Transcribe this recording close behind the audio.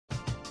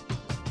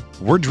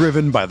We're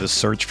driven by the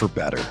search for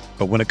better.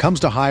 But when it comes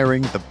to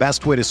hiring, the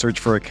best way to search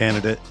for a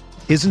candidate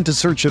isn't to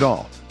search at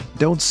all.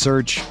 Don't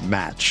search,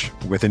 match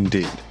with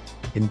Indeed.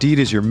 Indeed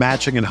is your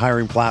matching and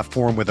hiring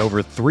platform with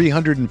over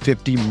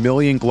 350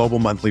 million global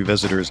monthly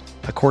visitors,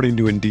 according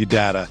to Indeed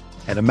data,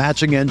 and a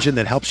matching engine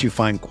that helps you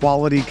find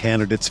quality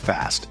candidates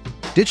fast.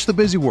 Ditch the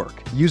busy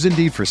work. Use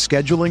Indeed for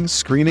scheduling,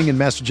 screening, and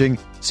messaging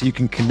so you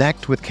can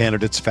connect with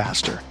candidates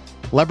faster.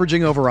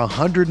 Leveraging over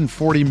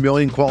 140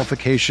 million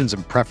qualifications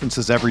and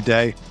preferences every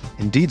day,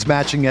 Indeed's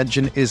matching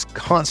engine is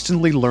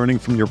constantly learning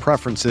from your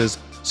preferences,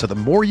 so the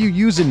more you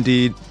use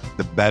Indeed,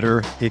 the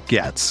better it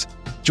gets.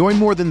 Join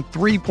more than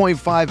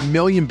 3.5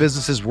 million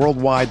businesses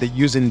worldwide that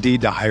use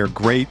Indeed to hire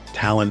great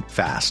talent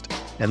fast.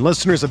 And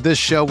listeners of this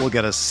show will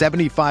get a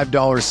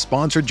 $75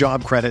 sponsored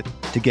job credit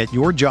to get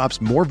your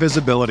jobs more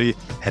visibility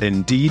at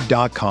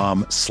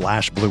Indeed.com/Blue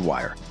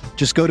Wire.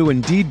 Just go to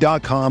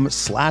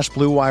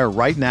Indeed.com/Blue Wire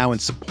right now and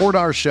support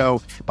our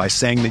show by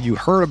saying that you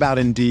heard about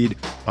Indeed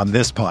on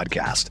this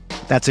podcast.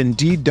 That's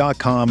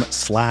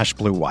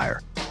Indeed.com/Blue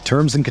Wire.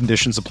 Terms and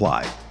conditions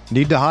apply.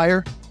 Need to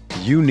hire?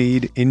 You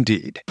need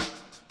Indeed.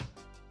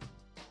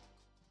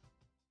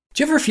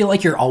 Do you ever feel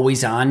like you're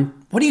always on?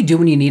 What do you do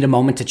when you need a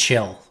moment to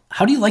chill?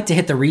 How do you like to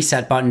hit the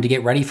reset button to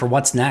get ready for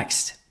what's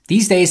next?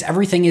 These days,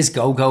 everything is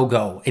go, go,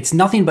 go. It's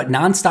nothing but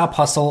nonstop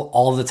hustle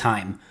all the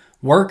time.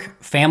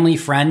 Work, family,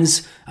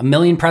 friends, a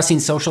million pressing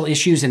social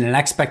issues, and an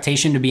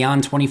expectation to be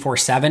on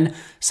 24/7.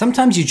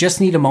 Sometimes you just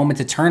need a moment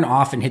to turn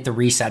off and hit the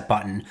reset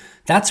button.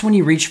 That's when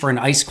you reach for an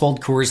ice-cold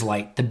Coors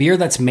Light, the beer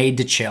that's made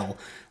to chill.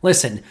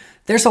 Listen,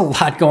 there's a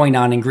lot going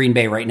on in Green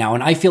Bay right now,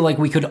 and I feel like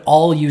we could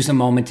all use a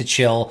moment to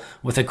chill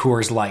with a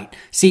Coors Light.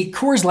 See,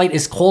 Coors Light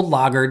is cold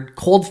lagered,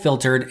 cold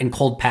filtered, and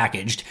cold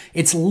packaged.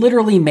 It's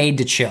literally made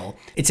to chill.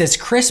 It's as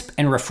crisp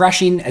and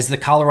refreshing as the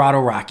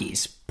Colorado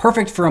Rockies.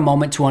 Perfect for a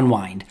moment to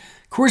unwind.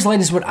 Coors Light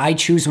is what I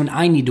choose when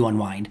I need to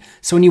unwind.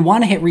 So when you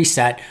want to hit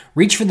reset,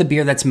 reach for the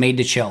beer that's made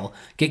to chill.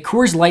 Get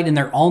Coors Light in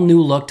their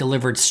all-new look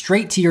delivered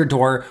straight to your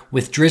door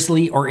with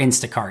Drizzly or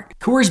Instacart.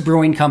 Coors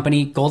Brewing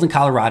Company, Golden,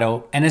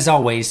 Colorado, and as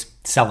always,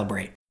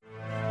 celebrate.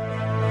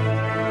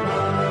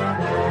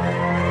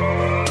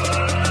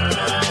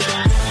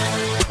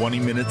 "20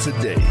 minutes a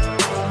day,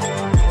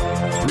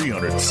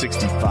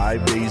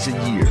 365 days a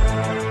year.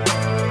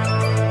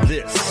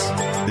 This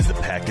is the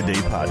Pack-A-Day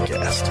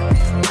Podcast.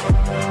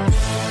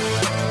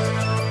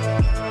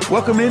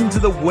 Welcome into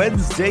the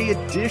Wednesday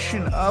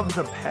edition of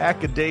the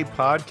Pack-A-Day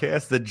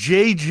Podcast, the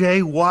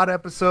JJ Watt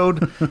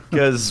episode,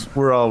 because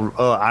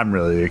I'm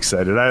really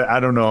excited.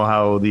 I don't know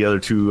how the other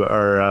two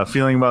are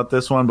feeling about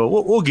this one, but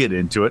we'll get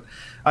into it.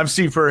 I'm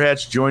Steve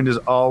Furhatch, joined as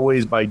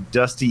always by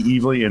Dusty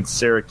Evely and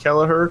Sarah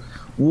Kelleher.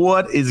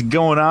 What is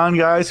going on,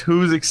 guys?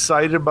 Who's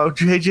excited about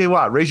JJ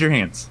Watt? Raise your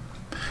hands.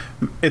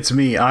 It's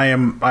me. I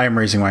am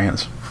raising my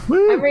hands.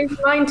 Woo. I'm raising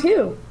mine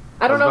too.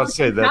 I don't know. I was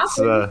about to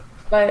say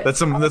that's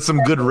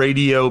some good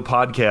radio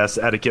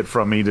podcast etiquette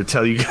from me to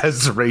tell you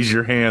guys to raise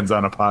your hands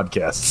on a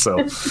podcast.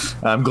 So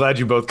I'm glad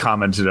you both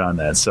commented on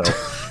that. So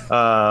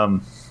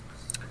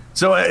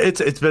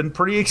it's been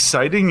pretty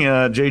exciting.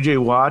 JJ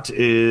Watt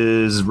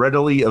is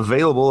readily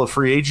available, a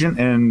free agent,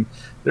 and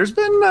there's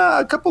been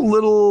a couple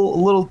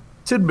little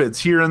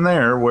tidbits here and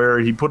there where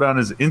he put on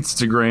his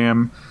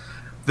Instagram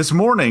this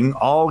morning,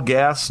 all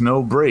gas,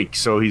 no brake.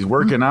 So he's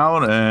working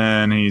out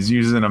and he's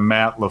using a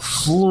Matt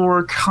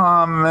LaFleur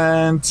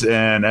comment,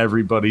 and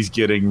everybody's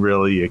getting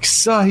really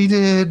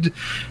excited.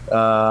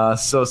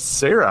 So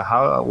Sarah,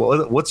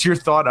 what's your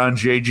thought on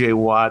JJ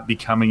Watt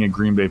becoming a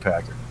Green Bay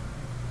Packer?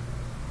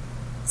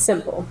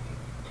 Simple.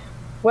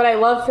 Would I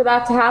love for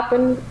that to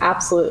happen?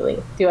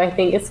 Absolutely. Do I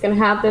think it's going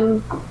to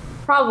happen?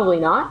 Probably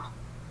not.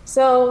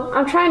 So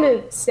I'm trying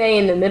to stay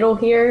in the middle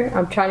here.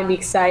 I'm trying to be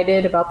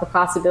excited about the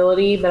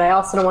possibility, but I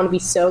also don't want to be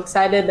so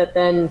excited that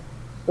then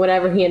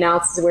whenever he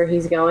announces where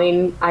he's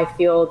going, I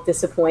feel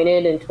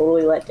disappointed and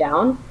totally let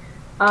down.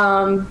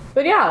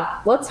 But yeah,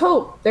 let's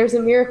hope there's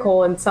a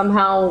miracle, and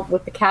somehow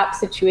with the cap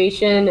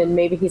situation and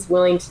maybe he's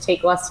willing to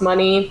take less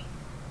money,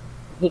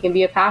 he can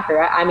be a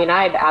Packer. I mean,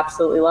 I'd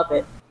absolutely love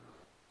it.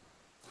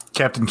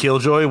 Captain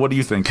Killjoy, what do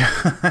you think?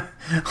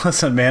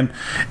 Listen, man,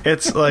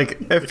 it's like,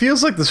 it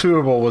feels like the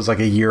Super Bowl was like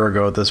a year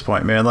ago at this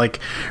point, man.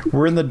 Like,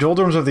 we're in the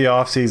doldrums of the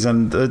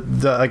offseason.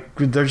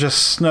 There's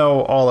just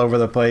snow all over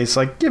the place.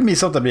 Like, give me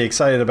something to be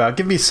excited about.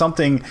 Give me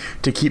something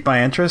to keep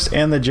my interest.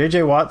 And the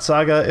J.J. Watt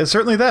saga is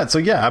certainly that. So,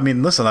 yeah, I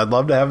mean, listen, I'd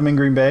love to have him in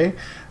Green Bay.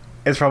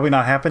 It's probably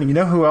not happening. You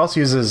know who else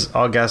uses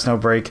all gas, no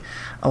brake?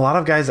 A lot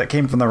of guys that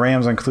came from the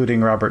Rams,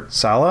 including Robert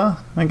Saleh,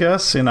 I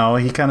guess. You know,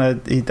 he came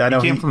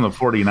from the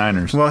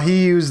 49ers. Well,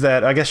 he used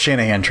that, I guess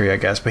Shanahan tree,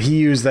 but he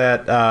used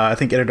that, I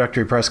think,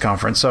 introductory press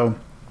conference. So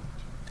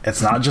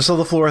it's not just a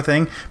LaFleur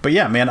thing. But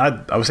yeah, man,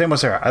 I was saying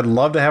with Sarah, I'd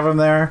love to have him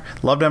there,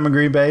 love to have him in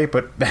Green Bay,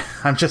 but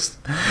I'm just,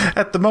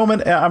 at the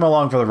moment, I'm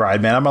along for the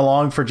ride, man. I'm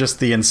along for just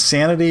the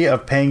insanity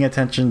of paying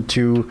attention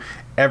to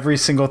every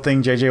single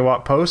thing JJ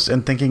Watt posts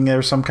and thinking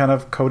there's some kind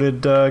of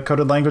coded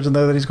language in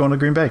there that he's going to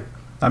Green Bay.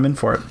 I'm in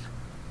for it.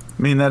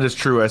 I mean, that is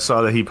true. I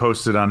saw that he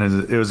posted on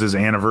it was his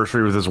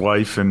anniversary with his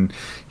wife, and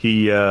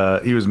he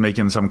was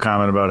making some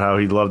comment about how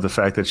he loved the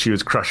fact that she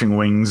was crushing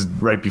wings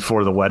right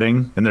before the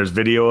wedding, and there's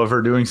video of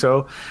her doing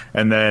so.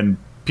 And then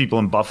people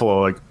in Buffalo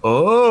are like,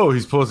 oh,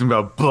 he's posting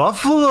about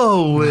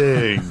buffalo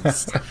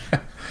wings.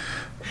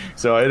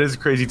 So it is a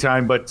crazy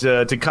time. But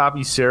to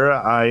copy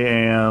Sarah, I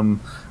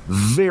am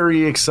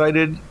very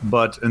excited,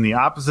 but in the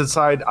opposite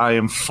side, I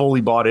am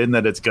fully bought in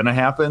that it's going to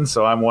happen.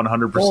 So I'm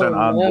 100%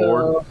 on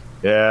board.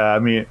 Yeah, I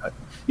mean,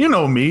 you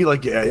know me.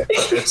 Like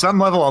at some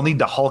level, I'll need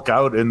to Hulk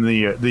out in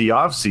the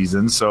off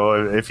season.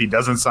 So if he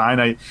doesn't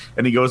sign,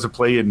 and he goes to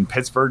play in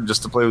Pittsburgh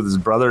just to play with his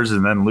brothers,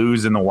 and then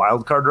lose in the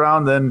wild card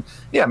round, then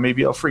yeah,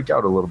 maybe I'll freak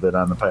out a little bit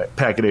on the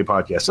Pack a Day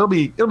podcast.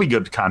 It'll be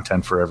good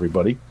content for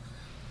everybody.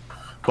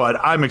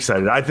 But I'm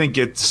excited. I think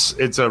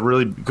it's a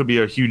really could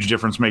be a huge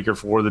difference maker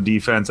for the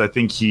defense. I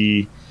think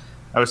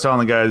I was telling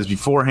the guys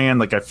beforehand,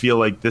 like I feel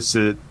like this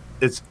is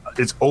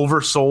it's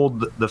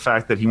oversold the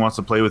fact that he wants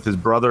to play with his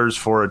brothers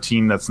for a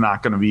team that's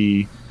not going to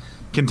be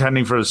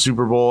contending for the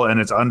Super Bowl, and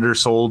it's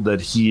undersold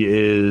that he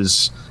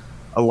is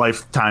a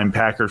lifetime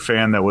Packer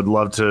fan that would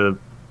love to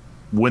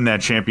win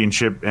that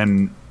championship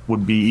and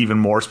would be even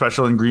more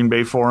special in Green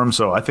Bay for him.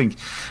 So I think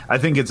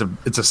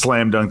it's a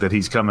slam dunk that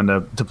he's coming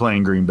to play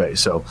in Green Bay.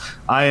 So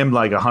I am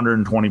like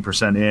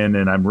 120% in,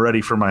 and I'm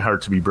ready for my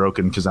heart to be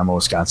broken because I'm a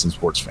Wisconsin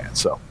sports fan.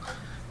 So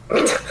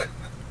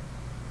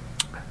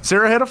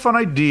Sarah had a fun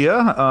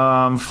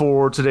idea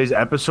for today's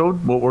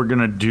episode. What we're going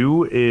to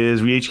do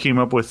is we each came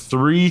up with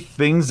 3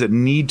 things that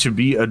need to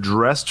be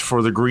addressed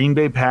for the Green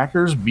Bay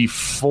Packers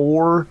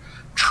before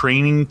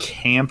training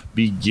camp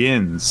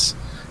begins.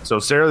 So,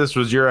 Sarah, this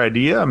was your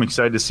idea. I'm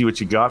excited to see what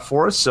you got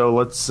for us. So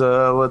let's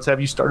have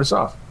you start us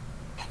off.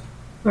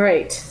 All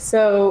right.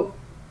 So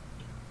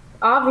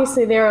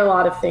obviously there are a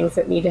lot of things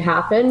that need to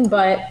happen,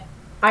 but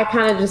I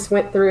kind of just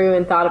went through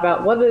and thought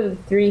about what are the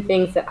 3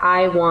 things that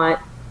I want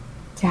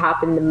to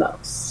happen the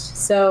most.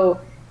 So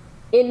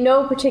in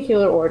no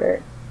particular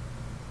order,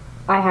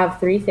 I have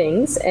 3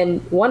 things,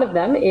 and one of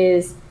them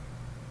is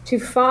to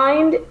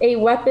find a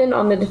weapon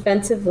on the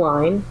defensive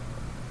line,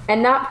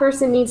 and that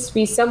person needs to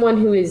be someone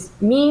who is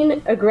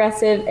mean,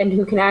 aggressive, and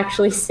who can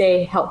actually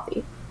stay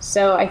healthy.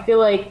 So I feel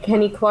like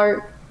Kenny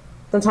Clark,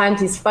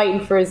 sometimes he's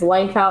fighting for his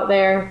life out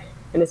there,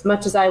 and as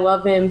much as I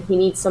love him, he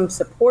needs some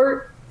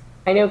support.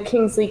 I know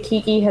Kingsley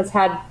Keke has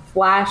had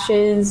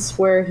flashes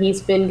where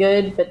he's been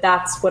good, but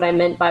that's what I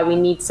meant by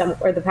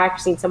the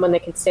Packers need someone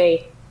that can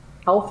stay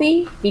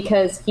healthy,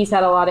 because he's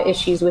had a lot of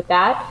issues with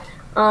that.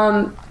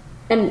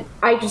 And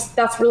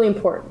that's really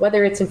important,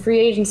 whether it's in free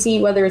agency,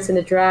 whether it's in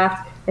the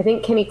draft. I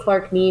think Kenny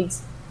Clark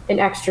needs an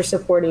extra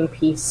supporting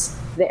piece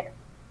there.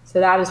 So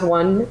that is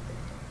one.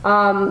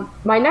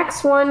 My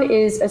next one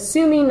is,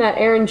 assuming that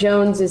Aaron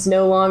Jones is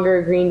no longer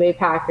a Green Bay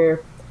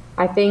Packer,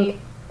 I think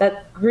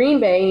that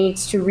Green Bay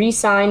needs to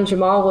re-sign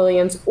Jamal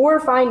Williams or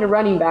find a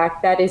running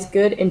back that is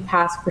good in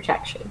pass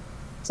protection.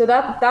 So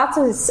that's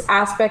an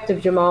aspect of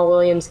Jamal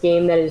Williams'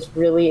 game that is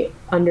really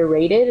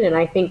underrated, and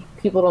I think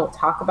people don't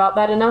talk about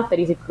that enough, that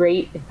he's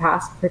great in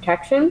pass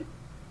protection.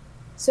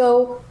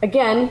 So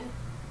again,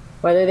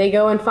 whether they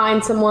go and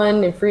find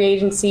someone in free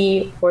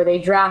agency or they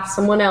draft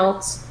someone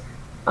else,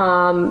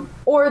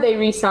 or they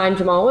re-sign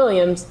Jamal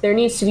Williams, there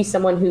needs to be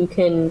someone who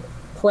can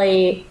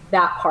play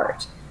that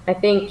part. I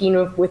think,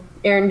 with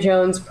Aaron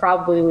Jones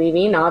probably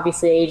leaving,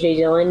 obviously A.J.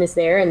 Dillon is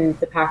there and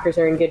the Packers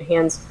are in good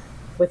hands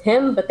with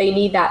him, but they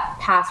need that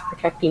pass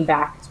protecting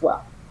back as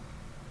well.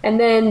 And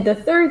then the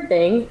third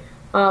thing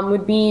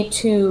would be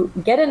to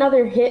get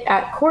another hit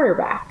at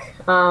quarterback.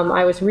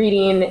 I was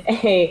reading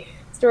a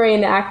story in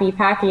the Acme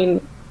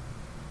Packing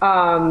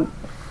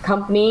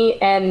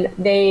company, and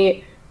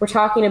they were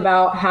talking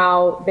about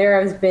how there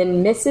has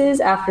been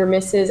misses after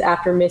misses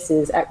after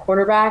misses at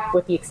quarterback,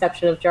 with the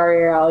exception of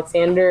Jaire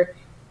Alexander,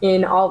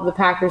 in all of the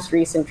Packers'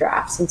 recent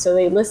drafts. And so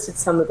they listed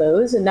some of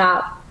those, and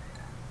that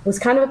was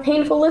kind of a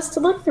painful list to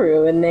look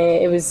through. And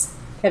it was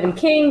Kevin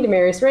King,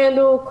 Demarius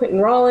Randall, Quentin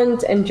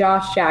Rollins, and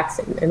Josh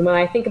Jackson. And when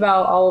I think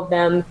about all of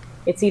them,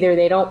 it's either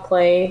they don't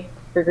play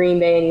for Green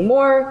Bay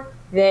anymore,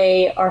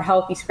 they are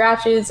healthy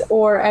scratches,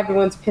 or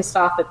everyone's pissed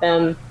off at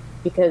them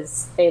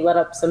because they let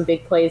up some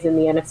big plays in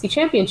the NFC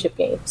Championship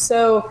game.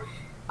 So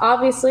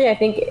obviously, I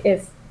think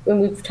when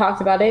we've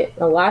talked about it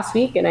last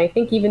week, and I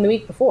think even the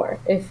week before,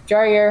 if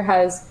Jaire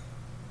has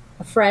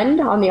a friend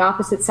on the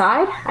opposite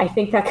side, I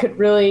think that could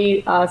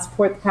really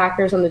support the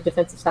Packers on the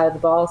defensive side of the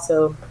ball.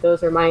 So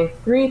those are my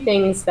 3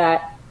 things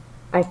that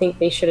I think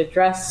they should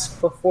address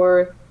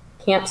before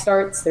camp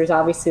starts. There's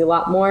obviously a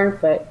lot more,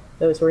 but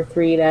those were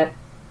 3 that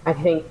I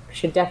think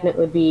should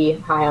definitely be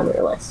high on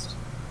their list.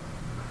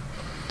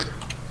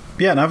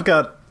 Yeah, and I've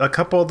got a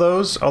couple of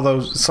those,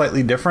 although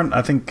slightly different.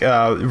 I think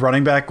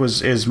running back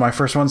is my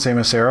first one, same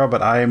as Sarah.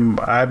 But I'm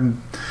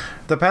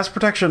the pass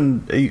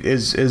protection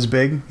is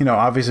big.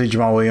 Obviously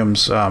Jamal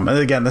Williams. And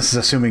again, this is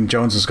assuming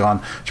Jones is gone.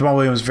 Jamal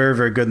Williams very,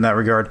 very good in that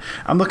regard.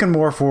 I'm looking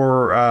more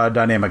for a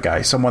dynamic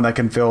guy, someone that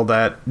can fill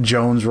that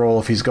Jones role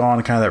if he's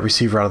gone, kind of that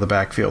receiver out of the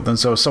backfield. And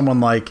so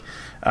someone like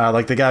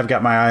the guy I've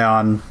got my eye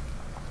on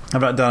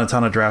I've not done a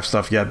ton of draft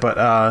stuff yet, but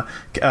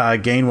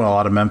Gainwell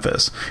out of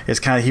Memphis is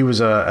kind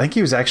of I think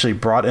he was actually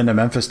brought into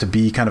Memphis to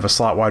be kind of a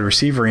slot wide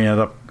receiver. He ended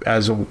up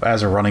as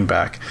a running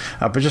back,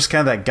 but just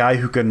kind of that guy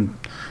who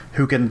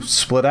can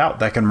split out,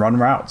 that can run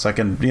routes, that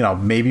can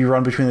maybe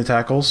run between the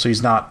tackles. So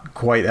he's not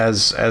quite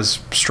as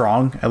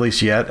strong, at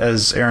least yet,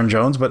 as Aaron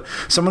Jones, but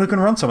someone who can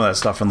run some of that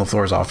stuff in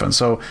LaFleur's offense.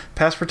 So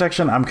pass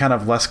protection, I'm kind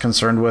of less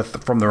concerned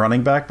with from the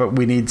running back, but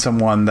we need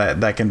someone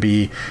that can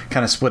be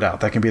kind of split out,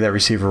 that can be that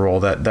receiver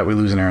role that we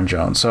lose in Aaron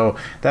Jones. So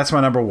that's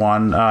my number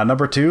one.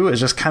 Number two is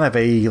just kind of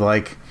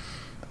a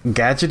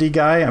gadgety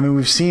guy. I mean,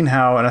 we've seen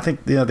how, and I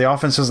think the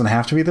offense doesn't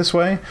have to be this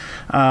way,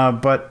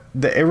 but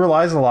it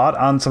relies a lot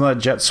on some of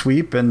that jet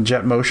sweep and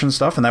jet motion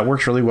stuff, and that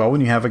works really well when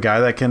you have a guy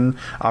that can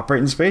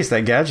operate in space,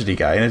 that gadgety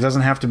guy. And it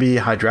doesn't have to be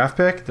a high draft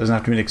pick, doesn't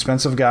have to be an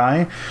expensive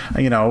guy.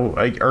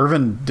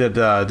 Irvin did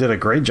a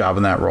great job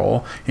in that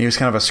role. He was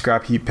kind of a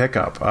scrap heap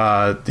pickup.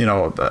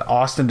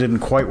 Austin didn't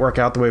quite work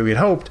out the way we had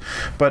hoped,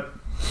 but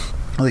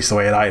at least the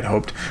way I had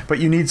hoped. But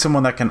you need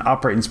someone that can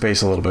operate in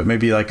space a little bit.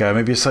 Maybe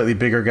maybe a slightly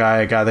bigger guy,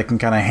 a guy that can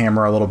kind of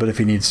hammer a little bit if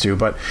he needs to.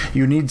 But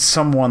you need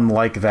someone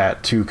like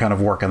that to kind of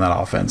work in that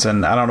offense.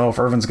 And I don't know if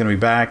Irvin's going to be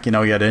back. He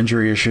had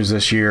injury issues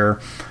this year.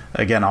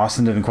 Again,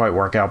 Austin didn't quite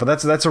work out. But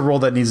that's a role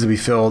that needs to be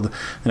filled.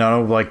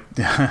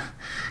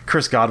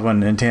 Chris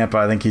Godwin in Tampa,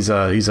 I think he's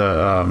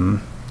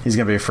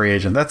going to be a free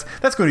agent. That's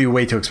going to be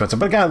way too expensive.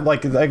 But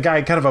a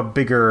guy kind of a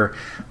bigger,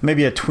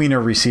 maybe a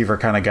tweener receiver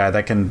kind of guy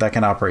that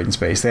can operate in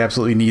space. They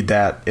absolutely need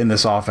that in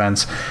this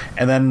offense.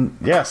 And then,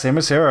 Sam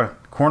Sarah,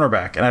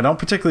 cornerback. And I don't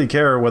particularly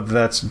care whether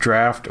that's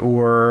draft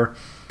or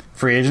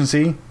free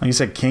agency. Like you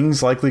said,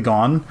 King's likely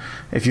gone.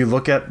 If you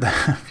look at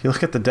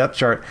the depth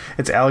chart,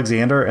 it's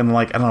Alexander and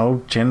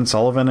Chandon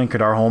Sullivan and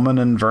Kadar Holman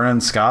and Vernon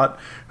Scott,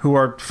 who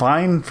are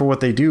fine for what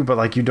they do,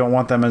 but you don't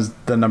want them as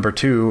the number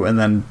two, and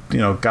then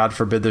God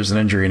forbid there's an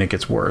injury and it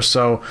gets worse.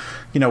 So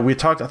we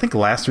talked, I think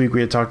last week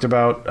we had talked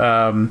about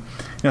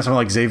someone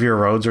like Xavier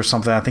Rhodes or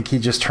something. I think he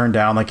just turned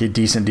down a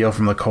decent deal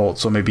from the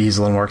Colts, so maybe he's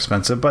a little more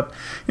expensive. But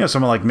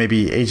someone like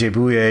maybe AJ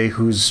Bouye,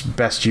 whose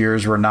best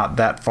years were not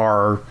that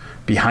far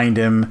behind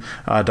him,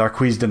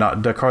 Darqueze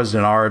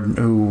Dennard,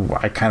 who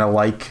I kind of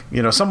like,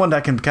 someone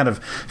that can kind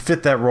of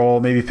fit that role,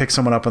 maybe pick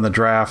someone up in the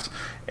draft,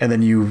 and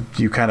then you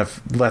kind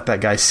of let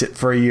that guy sit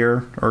for a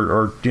year,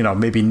 or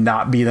maybe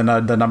not be the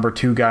number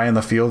two guy in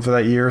the field for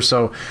that year.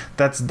 So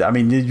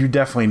you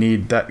definitely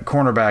need that.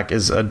 Cornerback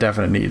is a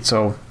definite need.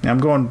 So I'm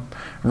going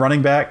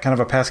running back, kind of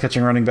a pass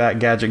catching running back,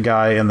 gadget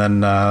guy, and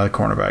then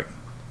cornerback.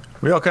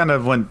 We all kind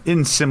of went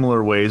in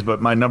similar ways,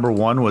 but my number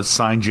one was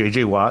sign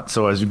J.J. Watt.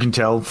 So as you can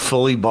tell,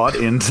 fully bought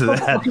into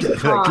that.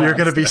 You're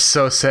going to be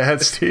so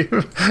sad, Steve.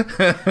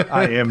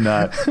 I am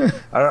not.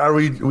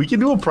 We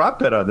can do a prop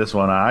bet on this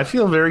one. I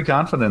feel very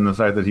confident in the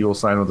fact that he will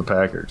sign with the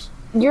Packers.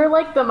 You're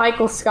like the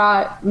Michael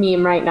Scott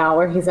meme right now,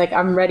 where he's like,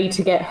 "I'm ready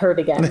to get hurt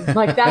again."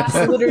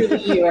 That's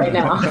literally you right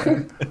now.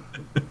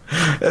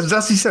 As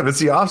Dusty said, it's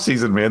the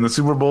offseason, man. The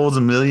Super Bowl was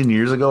a million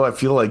years ago. I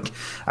feel like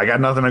I got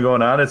nothing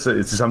going on. It's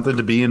something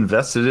to be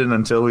invested in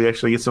until we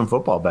actually get some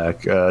football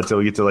back, until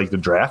we get to the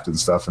draft and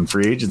stuff and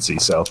free agency.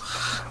 So,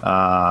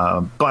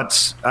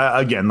 but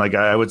again,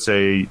 I would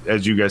say,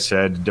 as you guys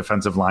said,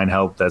 defensive line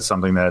help. That's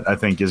something that I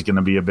think is going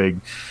to be a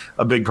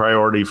big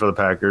priority for the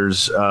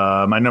Packers.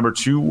 My number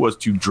two was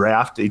to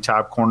draft a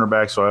top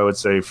cornerback. So I would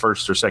say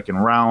first or second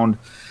round,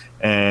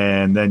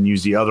 and then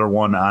use the other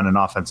one on an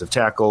offensive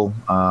tackle.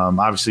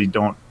 Obviously,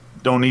 don't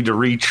need to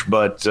reach,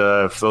 but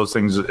if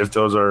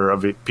those are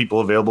people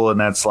available in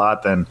that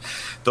slot, then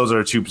those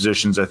are two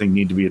positions I think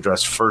need to be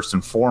addressed first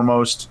and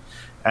foremost.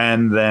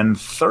 And then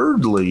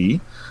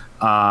thirdly,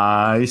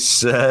 I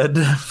said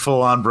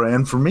full on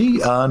brand for me,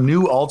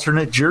 new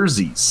alternate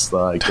jerseys.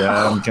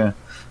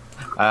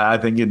 I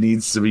think it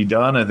needs to be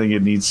done. I think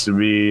it needs to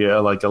be a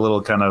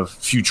little kind of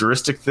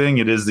futuristic thing.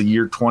 It is the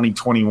year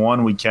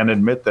 2021. We can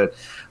admit that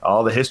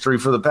all the history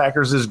for the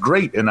Packers is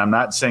great, and I'm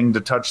not saying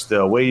to touch the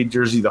away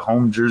jersey, the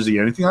home jersey,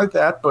 anything like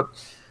that, but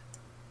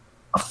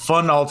a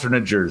fun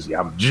alternate jersey.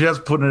 I'm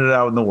just putting it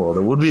out in the world.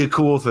 It would be a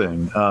cool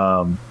thing.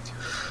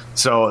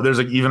 So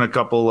there's even a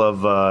couple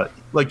of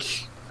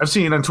I've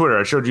seen it on Twitter.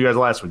 I showed you guys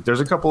last week.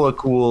 There's a couple of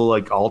cool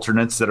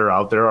alternates that are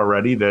out there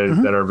already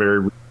that are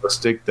very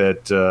realistic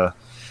that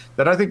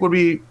I think would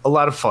be a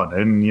lot of fun.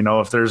 And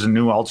if there's a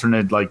new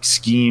alternate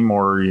scheme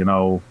or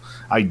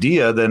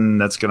idea, then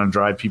that's going to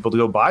drive people to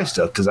go buy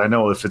stuff, because I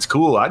know if it's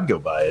cool, I'd go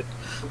buy it.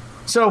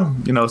 So,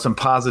 some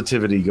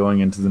positivity going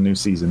into the new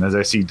season, as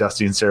I see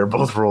Dusty and Sarah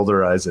both roll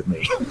their eyes at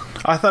me.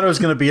 I thought it was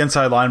going to be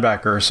inside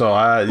linebacker, so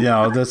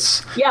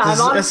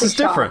this is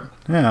different.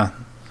 Yeah.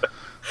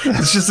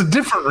 It's just a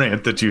different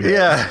rant that you had.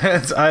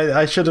 Yeah,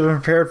 I should have been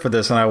prepared for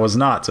this, and I was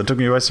not, so it took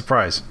me by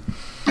surprise.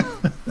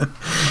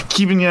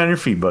 Keeping you on your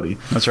feet, buddy.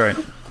 That's right.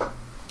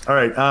 All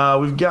right,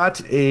 we've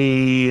got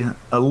a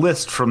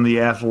list from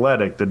The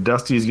Athletic that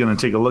Dusty is going to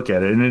take a look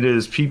at it, and it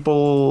is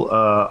people,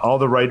 all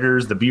the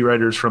writers, the beat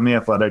writers from The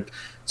Athletic,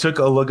 took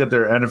a look at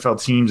their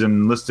NFL teams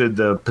and listed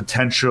the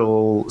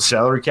potential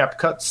salary cap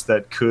cuts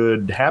that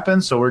could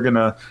happen. So we're going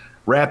to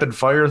rapid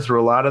fire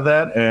through a lot of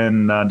that,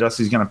 and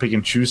Dusty's going to pick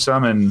and choose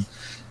some and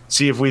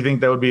see if we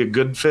think that would be a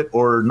good fit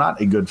or not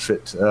a good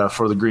fit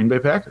for the Green Bay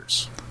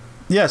Packers.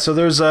 Yeah, so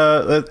there's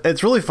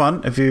it's really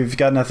fun. If you've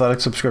got an Athletic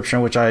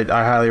subscription, which I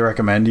highly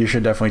recommend, you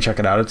should definitely check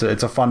it out.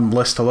 It's a fun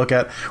list to look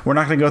at. We're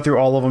not going to go through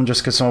all of them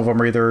just because some of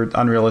them are either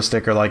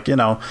unrealistic or like, the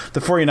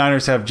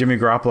 49ers have Jimmy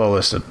Garoppolo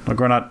listed. Like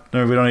we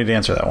don't need to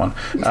answer that one.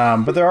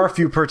 But there are a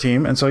few per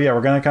team, and so yeah,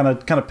 we're going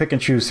to kind of pick and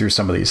choose through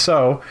some of these.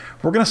 So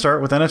we're going to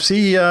start with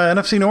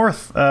NFC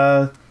North.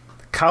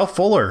 Kyle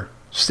Fuller,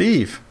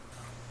 Steve.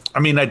 I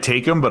mean, I'd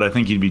take him, but I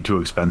think he'd be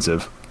too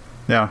expensive.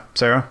 Yeah,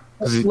 Sarah.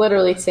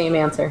 Literally same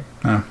answer.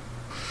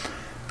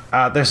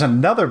 There's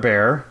another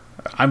Bear.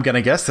 I'm going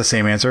to guess the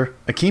same answer.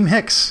 Akeem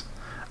Hicks.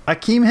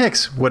 Akeem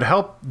Hicks would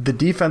help the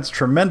defense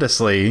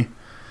tremendously,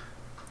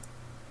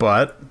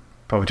 but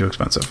probably too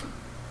expensive.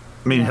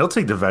 I mean, he'll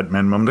take the vet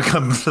minimum to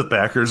come to the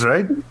Packers,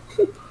 right?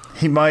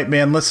 He might,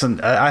 man.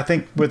 Listen, I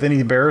think with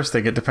any Bears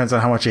thing, it depends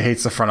on how much he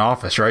hates the front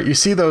office, right? You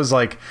see those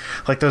like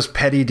those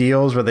petty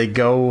deals where they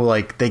go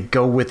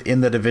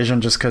within the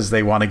division just because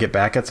they want to get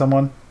back at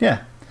someone.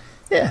 Yeah,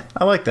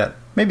 I like that.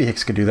 Maybe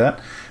Hicks could do that.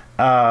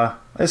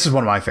 This is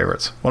one of my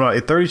favorites.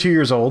 32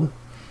 years old,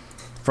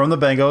 from the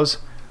Bengals,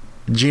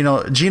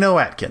 Geno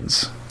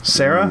Atkins.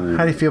 Sarah,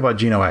 how do you feel about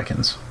Geno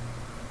Atkins?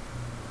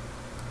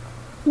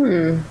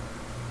 Well,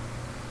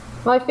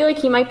 I feel like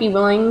he might be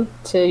willing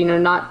to,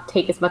 not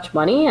take as much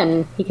money,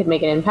 and he could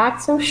make an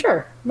impact. So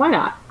sure, why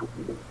not?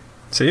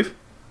 Steve?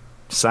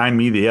 Sign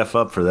me the F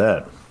up for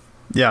that.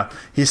 Yeah,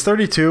 he's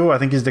 32. I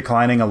think he's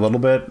declining a little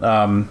bit.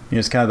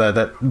 He's kind of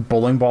that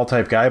bowling ball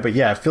type guy. But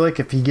yeah, I feel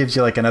like if he gives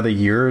you like another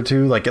year or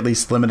two, like at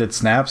least limited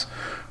snaps,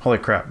 holy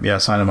crap, yeah,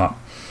 sign him up.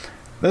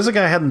 There's a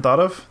guy I hadn't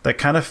thought of that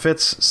kind of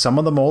fits some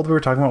of the mold we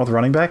were talking about with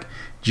running back.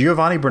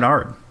 Giovanni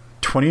Bernard,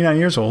 29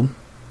 years old.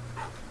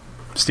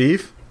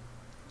 Steve?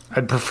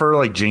 I'd prefer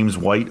like James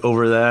White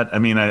over that. I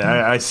mean,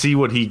 I see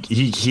what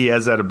he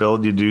has that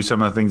ability to do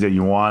some of the things that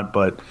you want,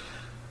 but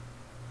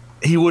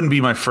he wouldn't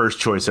be my first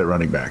choice at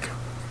running back.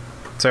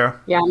 Sarah?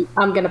 Yeah,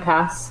 I'm going to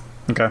pass.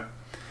 Okay.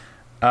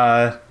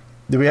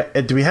 Do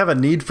we have a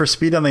need for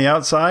speed on the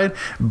outside?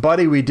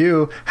 Buddy, we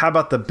do. How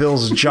about the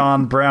Bills'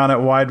 John Brown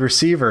at wide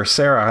receiver?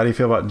 Sarah, how do you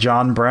feel about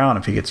John Brown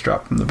if he gets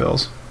dropped from the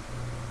Bills?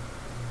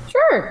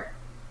 Sure.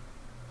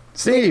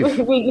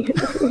 Steve? We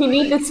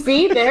need the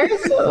speed there,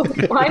 so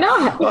why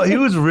not? Well, he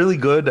was really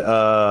good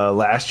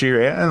last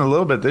year and a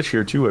little bit this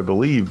year too, I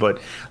believe.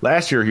 But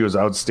last year he was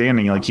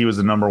outstanding. Like he was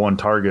the number one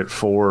target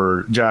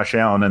for Josh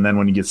Allen. And then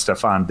when you get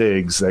Stephon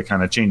Diggs, that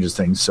kind of changes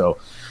things. So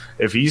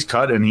if he's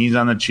cut and he's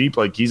on the cheap,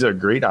 like he's a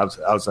great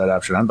outside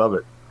option. I love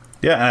it.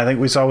 Yeah, and I think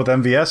we saw with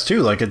MVS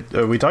too. Like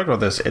we talked about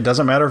this. It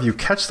doesn't matter if you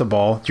catch the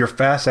ball. You're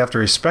fast after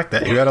respect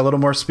that. You got a little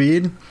more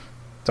speed.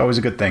 It's always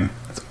a good thing.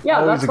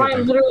 Yeah, that's why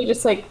I'm literally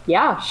just like,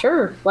 yeah,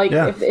 sure. Like,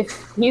 yeah.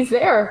 If he's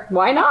there,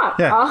 why not?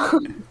 Yeah.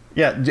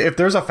 Yeah, if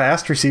there's a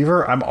fast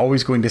receiver, I'm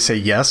always going to say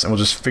yes, and we'll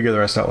just figure the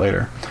rest out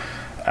later.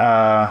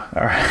 All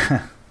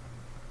right.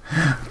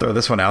 Throw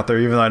this one out there,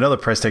 even though I know the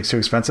price tag's too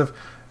expensive.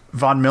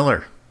 Von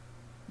Miller.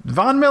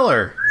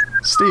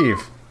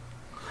 Steve.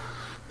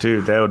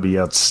 Dude, that would be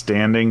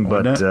outstanding,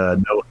 but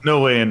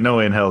no way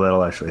in hell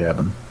that'll actually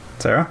happen.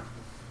 Sarah?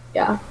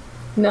 Yeah.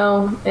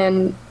 No,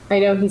 and I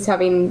know he's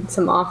having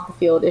some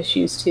off-the-field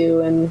issues,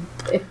 too, and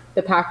if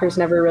the Packers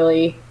never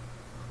really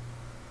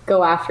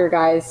go after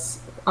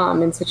guys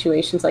in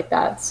situations like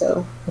that,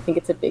 so I think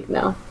it's a big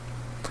no.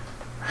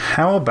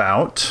 How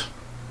about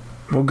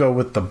we'll go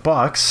with the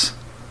Bucks,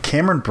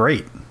 Cameron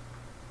Brate.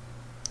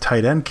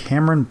 Tight end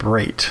Cameron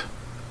Brate.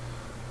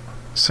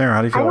 Sarah,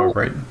 how do you feel about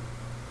Brate?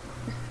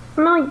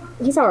 I'm like,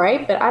 he's all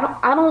right, but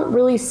I don't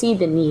really see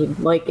the need.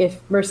 Like,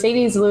 if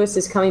Mercedes Lewis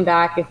is coming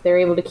back, if they're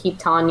able to keep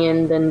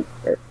Tanyan, then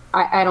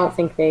I don't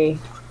think they,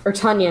 or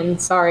Tunyon,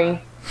 sorry.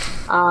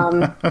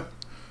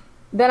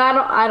 Then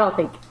I don't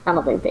think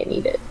they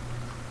need it.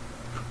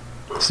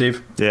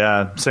 Steve?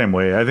 Yeah, same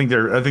way. I think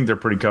they're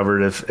pretty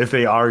covered. If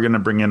they are going to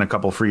bring in a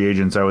couple free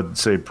agents, I would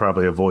say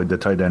probably avoid the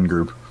tight end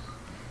group.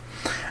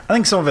 I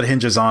think some of it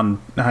hinges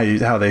on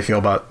how they feel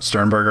about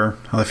Sternberger,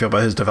 how they feel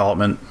about his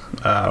development.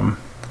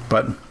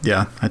 But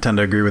yeah, I tend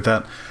to agree with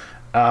that.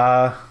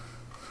 I'm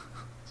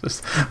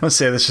going to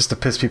say this just to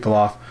piss people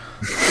off.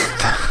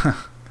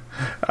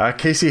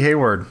 Casey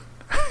Hayward,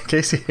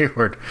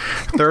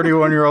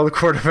 31-year-old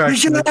quarterback. You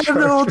should have him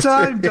the whole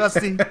time,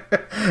 Dusty.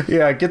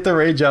 Yeah, get the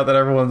rage out that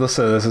everyone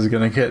listening to this is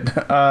going to get.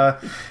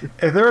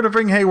 If they were to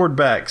bring Hayward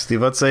back,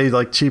 Steve, let's say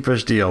like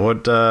cheapish deal.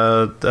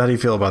 How do you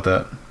feel about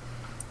that?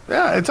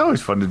 Yeah, it's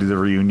always fun to do the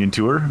reunion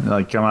tour.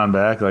 Like, come on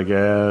back. Like,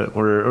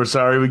 we're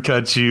sorry we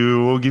cut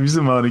you. We'll give you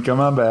some money. Come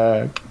on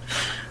back.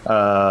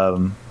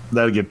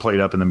 That'll get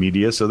played up in the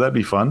media, so that'd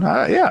be fun.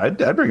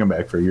 I'd bring him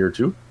back for a year or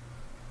two.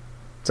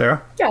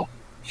 Sarah? Yeah,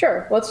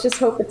 sure. Let's just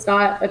hope it's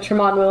not a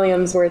Tramon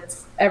Williams where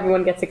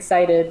everyone gets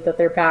excited that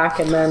they're back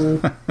and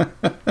then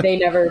they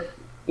never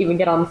even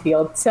get on the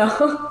field.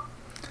 So,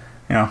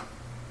 yeah.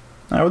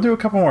 I will do a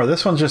couple more.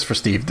 This one's just for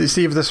Steve.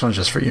 Steve, this one's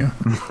just for you.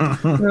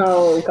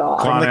 Oh,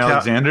 God.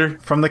 Alexander?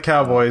 From the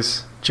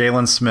Cowboys,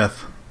 Jalen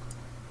Smith.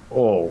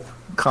 Oh,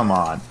 come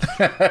on.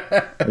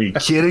 Are you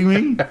kidding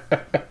me?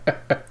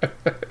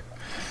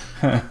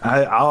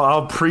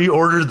 I'll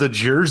pre-order the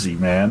jersey,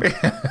 man.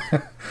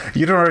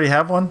 You don't already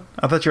have one?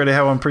 I thought you already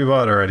had one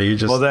pre-bought already. You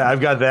just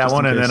I've got that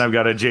one, and then I've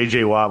got a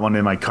J.J. Watt one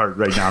in my cart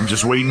right now. I'm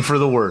just waiting for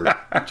the word.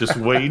 Just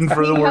waiting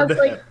for the word. Has,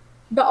 like,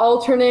 the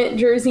alternate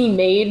jersey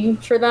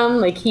made for them.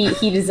 Like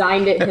he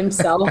designed it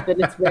himself,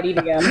 and it's ready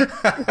to go.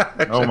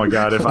 Oh my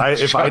god!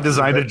 If I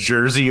designed a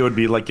jersey, it would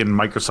be like in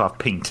Microsoft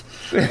Paint.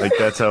 Like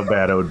that's how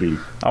bad it would be.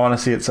 I want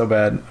to see it so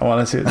bad.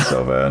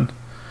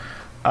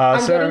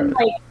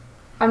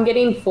 I'm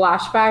getting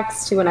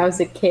flashbacks to when I was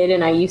a kid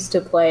and I used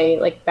to play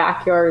like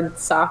backyard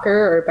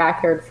soccer or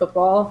backyard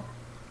football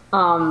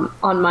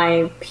on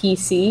my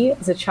PC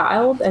as a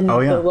child, and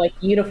the like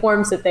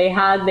uniforms that they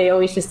had, they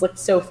always just looked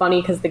so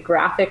funny because the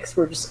graphics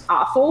were just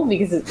awful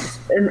because it's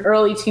an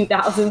early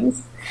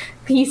 2000s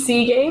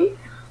PC game.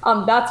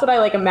 That's what I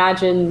like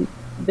imagine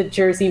the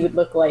jersey would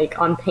look like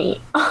on paint.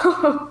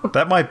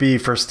 That might be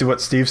for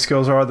what Steve's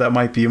skills are. That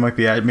might be, you might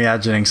be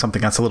imagining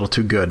something that's a little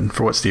too good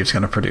for what Steve's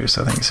going to produce,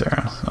 I think,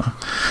 Sarah. So.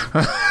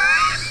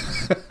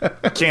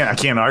 I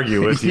can't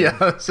argue with you.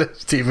 Yeah,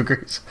 Steve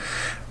agrees.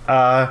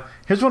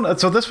 Here's one.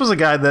 So this was a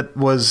guy that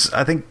was,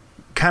 I think,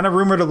 kind of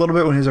rumored a little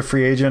bit when he was a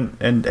free agent,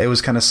 and it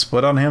was kind of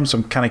split on him. So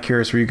I'm kind of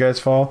curious where you guys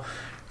fall.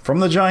 From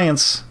the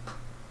Giants,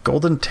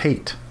 Golden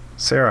Tate.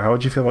 Sarah, how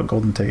would you feel about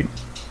Golden Tate?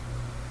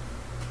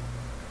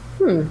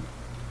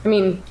 I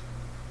mean,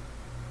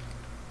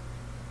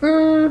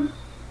 Yeah.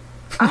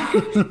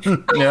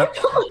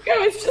 it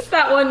was just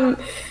that one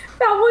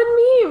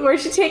meme where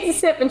she takes a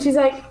sip and she's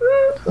like,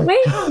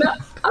 wait, no,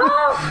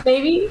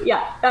 maybe,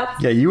 yeah.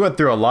 Yeah, you went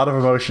through a lot of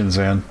emotions,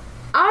 man.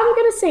 I'm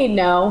gonna say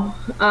no.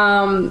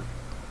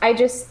 I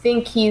just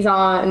think he's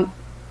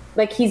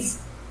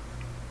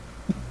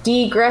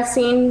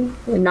degressing,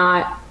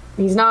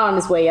 he's not on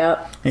his way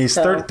up. He's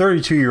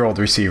 32-year-old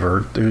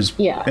receiver whose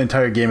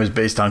entire game is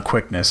based on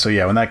quickness. So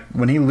yeah,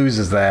 when he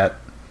loses that,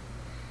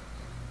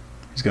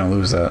 he's going to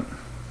lose that.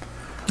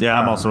 Yeah,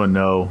 I'm also a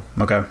no.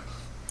 Okay.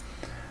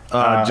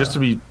 Just to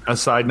be a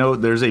side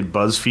note, there's a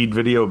BuzzFeed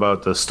video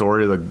about the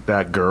story of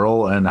that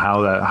girl and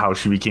how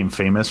she became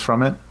famous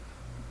from it.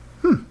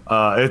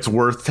 It's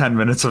worth 10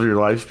 minutes of your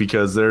life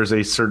because there's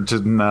a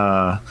certain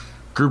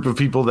group of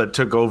people that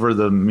took over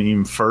the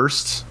meme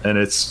first, and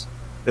it's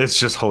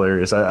just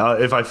hilarious.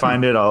 If I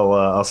find it,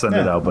 I'll send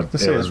it out. But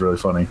it was really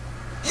funny.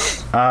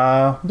 Do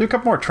a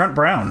couple more. Trent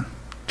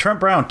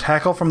Brown,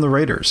 tackle from the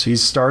Raiders.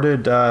 He's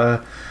started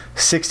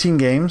 16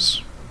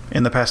 games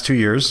in the past 2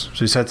 years, so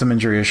he's had some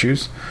injury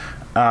issues.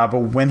 But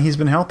when he's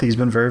been healthy, he's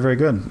been very, very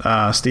good.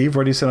 Steve,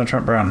 where do you sit on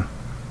Trent Brown?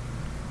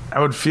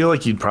 I would feel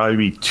like he'd probably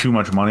be too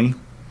much money.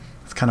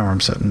 That's kind of where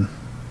I'm sitting.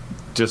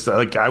 Just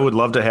like I would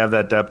love to have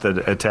that depth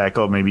at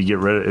tackle. Maybe get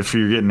rid of, if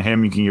you're getting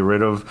him, you can get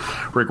rid of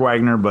Rick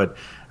Wagner, but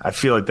I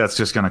feel like that's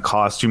just going to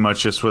cost too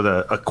much just with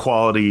a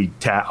quality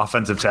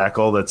offensive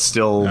tackle that's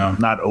still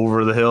not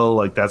over the hill.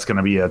 Like that's going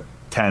to be a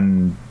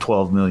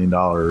 $10-12 million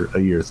a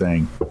year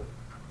thing.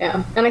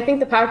 Yeah, and I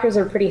think the Packers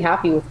are pretty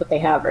happy with what they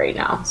have right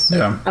now.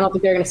 So I don't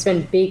think they're going to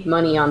spend big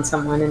money on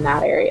someone in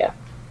that area.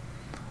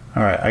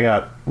 All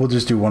right, we'll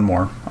just do one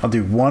more. I'll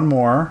do one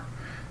more.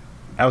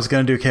 I was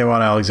going to do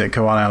K'Wan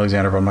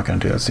Alexander, but I'm not going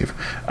to do that, Steve.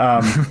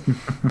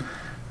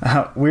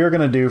 We are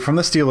going to do, from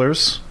the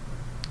Steelers,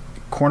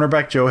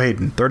 cornerback Joe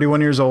Hayden, 31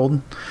 years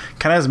old.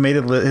 Kind of has made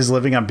his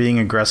living on being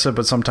aggressive,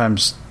 but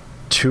sometimes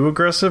too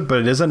aggressive, but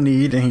it is a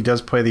need, and he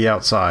does play the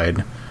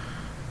outside.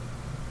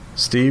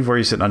 Steve, where are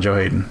you sitting on Joe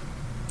Hayden?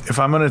 If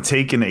I'm going to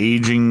take an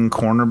aging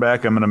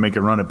cornerback, I'm going to make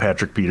a run at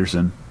Patrick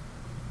Peterson.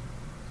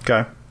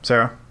 Okay.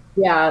 Sarah?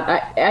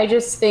 Yeah, I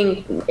just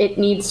think it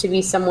needs to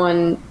be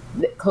someone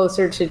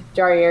closer to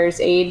Jair's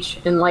age.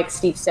 And like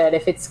Steve said,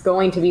 if it's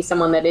going to be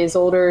someone that is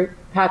older,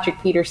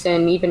 Patrick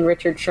Peterson, even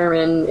Richard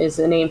Sherman is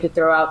a name to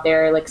throw out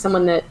there. Like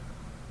someone that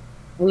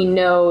we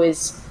know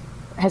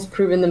has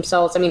proven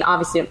themselves. I mean,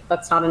 obviously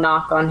that's not a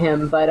knock on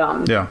him, but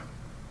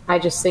I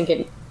just think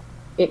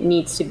it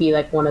needs to be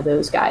like one of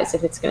those guys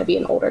if it's going to be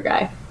an older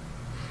guy.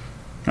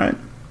 All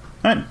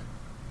right.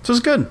 So it's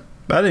good.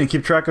 I didn't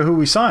keep track of who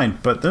we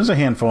signed, but there's a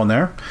handful in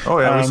there. Oh,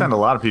 yeah, we signed a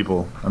lot of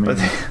people. I mean,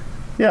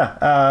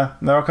 they're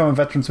all coming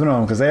veterans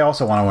minimum because they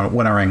also want to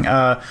win a ring.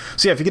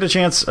 So, if you get a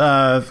chance,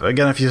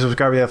 again, if you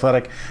subscribe to The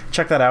Athletic,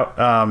 check that out.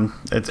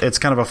 It's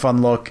kind of a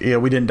fun look.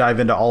 We didn't dive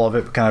into all of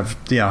it, but kind of,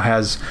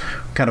 has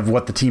kind of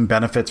what the team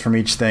benefits from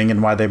each thing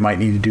and why they might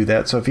need to do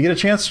that. So, if you get a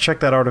chance, check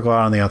that article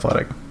out on The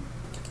Athletic.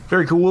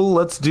 Very cool.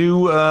 Let's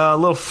do a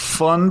little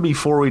fun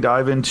before we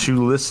dive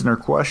into listener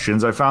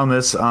questions. I found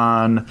this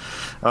on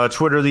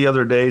Twitter the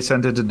other day,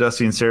 sent it to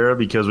Dusty and Sarah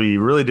because we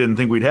really didn't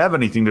think we'd have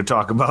anything to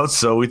talk about.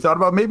 So we thought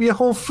about maybe a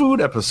whole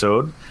food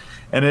episode.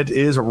 And it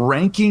is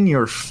ranking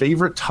your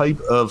favorite type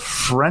of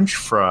French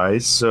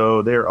fries.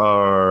 So there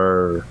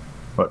are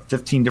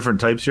 15 different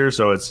types here.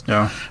 So it's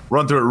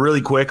run through it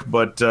really quick,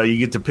 but you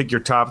get to pick your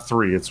top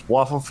three. It's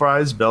waffle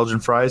fries, Belgian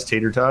fries,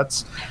 tater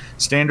tots,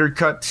 standard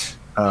cut,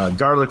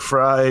 garlic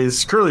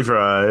fries, curly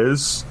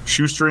fries,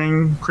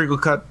 shoestring, crinkle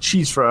cut,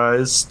 cheese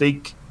fries,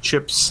 steak,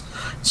 chips,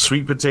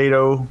 sweet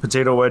potato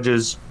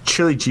wedges,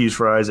 chili cheese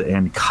fries,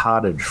 and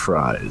cottage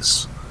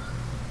fries.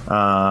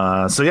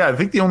 So yeah, I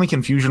think the only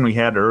confusion we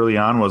had early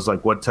on was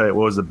like what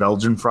was the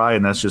Belgian fry,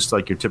 and that's just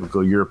like your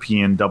typical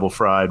European double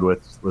fried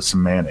with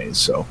some mayonnaise.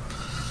 So,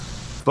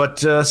 but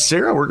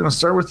Sarah, we're going to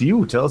start with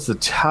you. Tell us the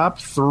top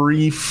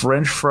 3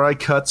 French fry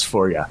cuts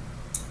for you.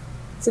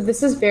 So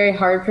this is very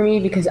hard for me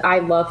because I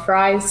love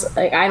fries.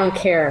 Like, I don't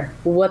care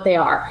what they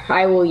are.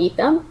 I will eat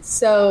them.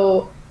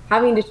 So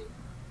having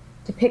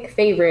to pick a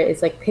favorite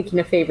is like picking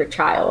a favorite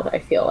child, I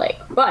feel like.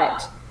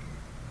 But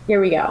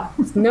here we go.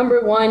 Number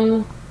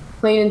 1,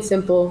 plain and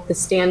simple, the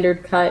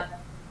standard cut.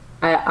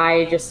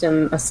 I just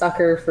am a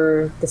sucker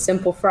for the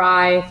simple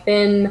fry,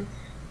 thin.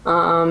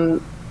 And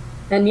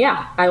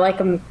yeah, I like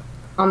them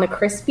on the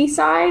crispy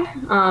side.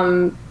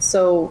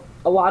 So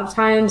a lot of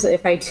times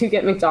if I do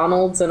get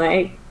McDonald's and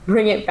I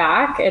bring it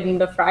back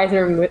and the fries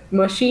are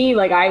mushy,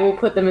 like I will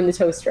put them in the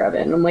toaster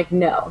oven. I'm like,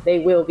 no, they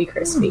will be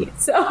crispy.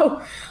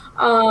 So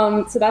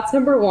that's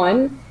number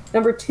 1.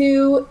 Number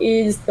 2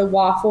 is the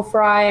waffle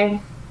fry.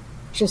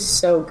 Just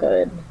so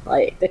good.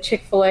 Like the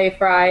Chick-fil-A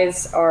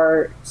fries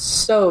are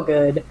so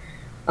good.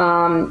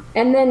 And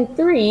then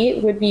 3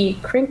 would be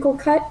crinkle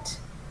cut.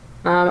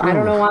 I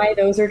don't know why,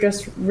 those are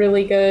just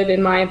really good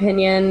in my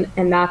opinion,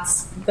 and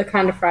that's the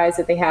kind of fries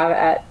that they have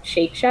at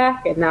Shake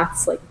Shack, and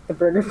that's like the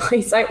burger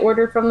place I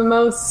ordered from the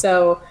most,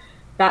 so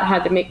that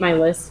had to make my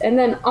list. And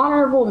then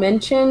honorable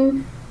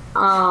mention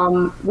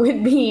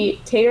would be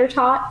tater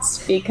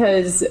tots,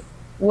 because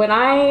when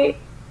I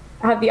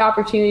have the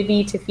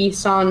opportunity to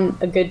feast on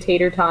a good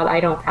tater tot,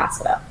 I don't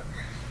pass it up.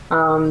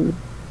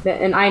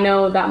 And I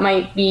know that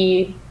might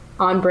be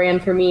on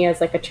brand for me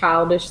as like a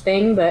childish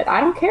thing, but I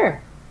don't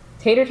care.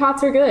 Tater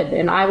tots are good,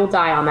 and I will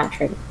die on that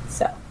train.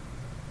 So,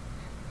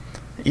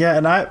 yeah,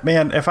 and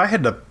if I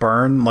had to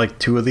burn like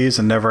 2 of these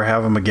and never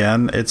have them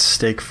again, it's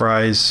steak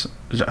fries,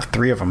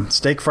 3 of them: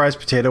 steak fries,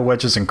 potato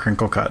wedges, and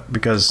crinkle cut.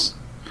 Because,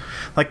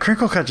 like,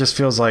 crinkle cut just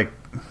feels like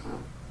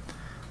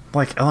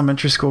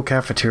elementary school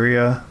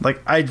cafeteria.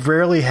 Like, I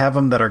rarely have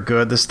them that are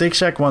good. The Steak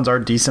Shack ones are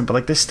decent, but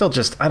like they still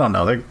just, I don't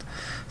know,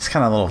 it's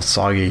kind of a little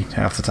soggy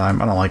half the time.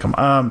 I don't like them.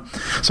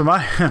 So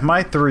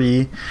my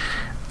 3.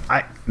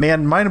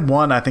 Mine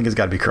 1 I think has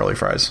got to be curly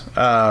fries.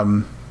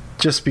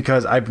 Just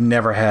because I've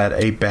never had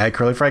a bad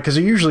curly fry, because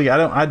usually they're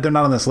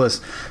not on this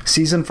list.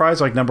 Seasoned fries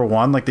like number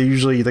 1, like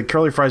the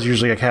curly fries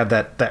usually like have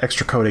that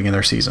extra coating in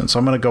their season. So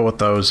I'm gonna go with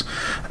those.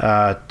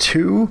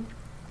 2,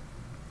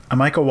 I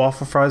might go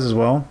waffle fries as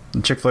well.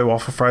 The Chick-fil-A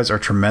waffle fries are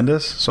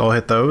tremendous, so I'll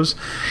hit those.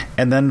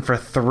 And then for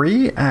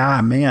 3,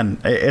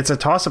 it's a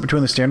toss up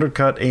between the standard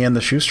cut and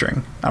the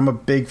shoestring. I'm a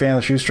big fan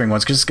of the shoestring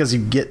ones, just because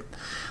you get,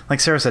 like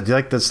Sarah said, do you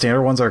like the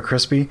standard ones that are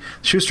crispy?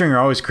 Shoestring are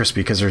always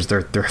crispy because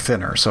they're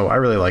thinner, so I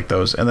really like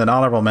those. And then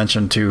honorable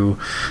mention to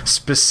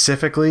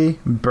specifically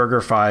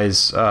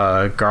BurgerFi's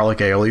garlic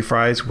aioli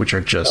fries, which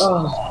are just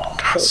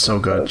so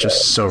good,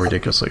 just so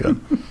ridiculously good.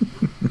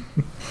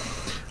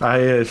 I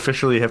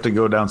officially have to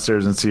go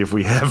downstairs and see if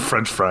we have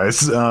French fries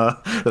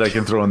that I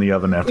can throw in the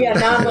oven after. Yeah,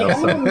 now I'm like,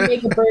 I'm going to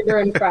make a burger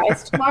and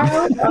fries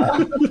tomorrow.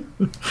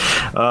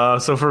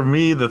 So for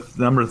me, the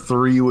number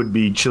 3 would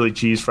be chili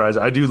cheese fries.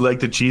 I do like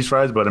the cheese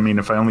fries, but I mean,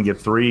 if I only get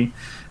 3,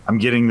 I'm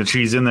getting the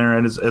cheese in there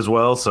as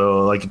well.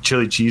 So like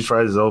chili cheese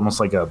fries is almost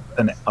like a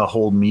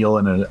whole meal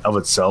in and of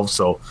itself.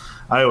 So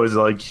I always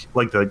like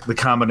the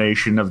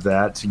combination of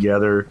that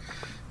together.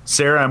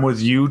 Sarah, I'm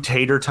with you.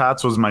 Tater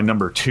tots was my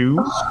number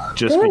 2,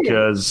 just good.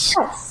 Because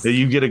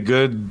you get a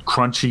good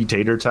crunchy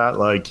tater tot.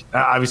 Like,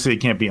 obviously it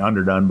can't be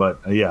underdone,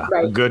 but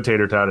right. A good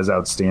tater tot is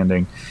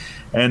outstanding.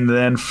 And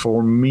then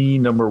for me,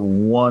 number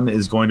 1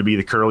 is going to be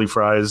the curly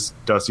fries.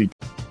 Dusty.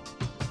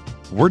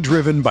 We're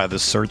driven by the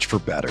search for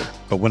better.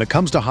 But when it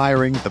comes to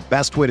hiring, the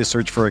best way to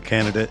search for a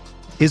candidate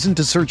isn't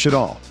to search at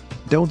all.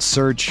 Don't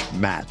search,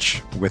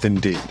 match with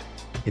Indeed.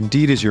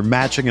 Indeed is your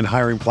matching and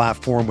hiring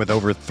platform with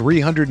over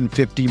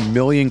 350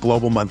 million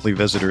global monthly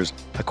visitors,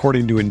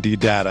 according to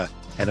Indeed data,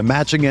 and a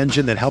matching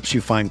engine that helps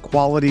you find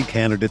quality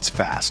candidates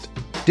fast.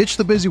 Ditch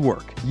the busy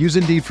work. Use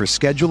Indeed for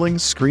scheduling,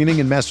 screening,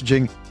 and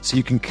messaging so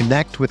you can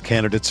connect with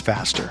candidates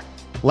faster.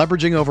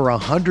 Leveraging over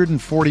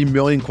 140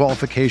 million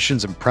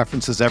qualifications and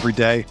preferences every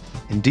day,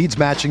 Indeed's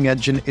matching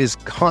engine is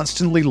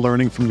constantly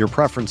learning from your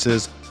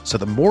preferences, so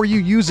the more you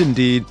use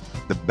Indeed,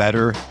 the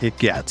better it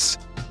gets.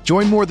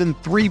 Join more than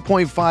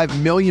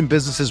 3.5 million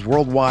businesses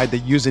worldwide that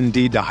use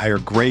Indeed to hire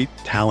great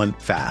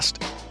talent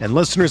fast. And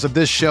listeners of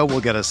this show will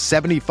get a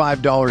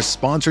 $75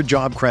 sponsored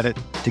job credit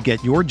to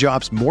get your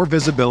jobs more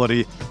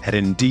visibility at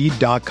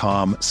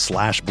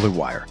Indeed.com/Blue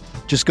Wire.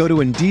 Just go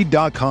to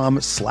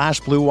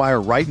Indeed.com/Blue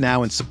Wire right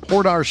now and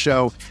support our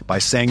show by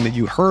saying that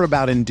you heard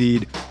about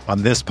Indeed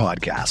on this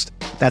podcast.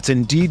 That's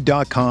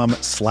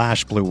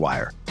Indeed.com/Blue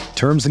Wire.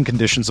 Terms and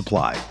conditions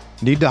apply.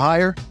 Need to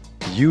hire?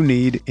 You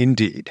need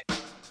Indeed.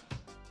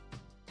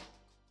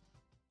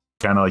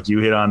 Kind of like you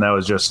hit on, that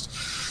was just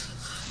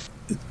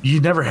you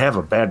never have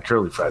a bad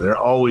curly fry. They're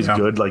always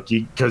good, like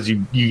because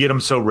you get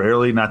them so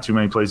rarely. Not too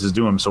many places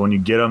do them, so when you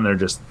get them,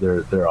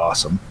 they're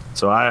awesome.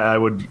 So I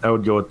would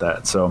go with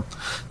that. So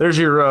there's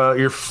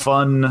your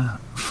fun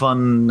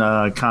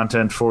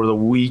content for the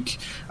week.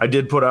 I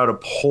did put out a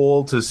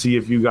poll to see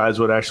if you guys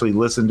would actually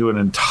listen to an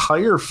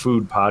entire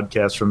food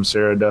podcast from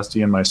Sarah,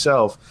 Dusty, and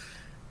myself.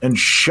 And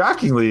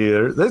shockingly,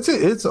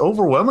 it's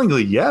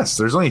overwhelmingly yes.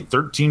 There's only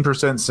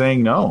 13%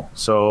 saying no.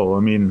 So I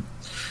mean,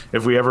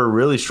 if we ever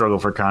really struggle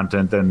for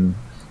content, then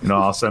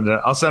I'll send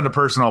a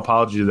personal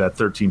apology to that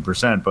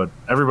 13%. But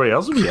everybody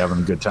else will be having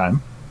a good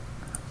time.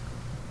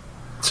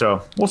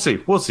 So we'll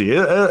see.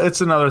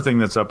 It's another thing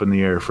that's up in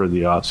the air for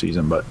the off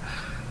season. But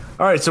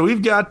all right, so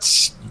we've got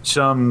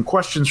some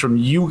questions from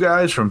you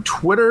guys from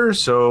Twitter.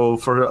 So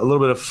for a little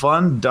bit of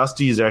fun,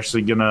 Dusty is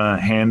actually going to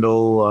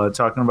handle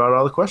talking about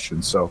all the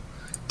questions. So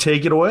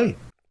take it away.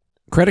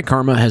 Credit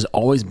Karma has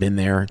always been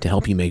there to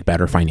help you make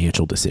better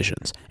financial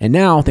decisions. And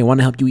now they want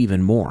to help you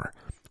even more.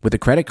 With the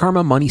Credit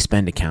Karma Money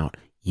Spend account,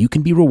 you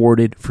can be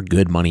rewarded for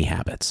good money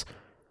habits.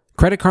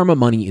 Credit Karma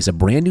Money is a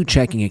brand new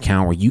checking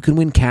account where you can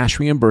win cash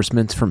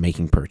reimbursements for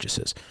making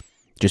purchases.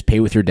 Just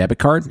pay with your debit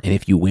card, and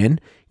if you win,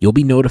 you'll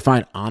be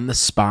notified on the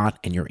spot,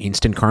 and your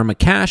Instant Karma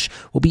cash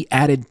will be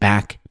added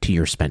back to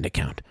your spend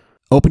account.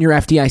 Open your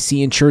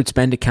FDIC insured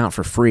spend account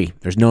for free.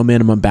 There's no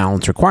minimum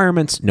balance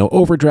requirements, no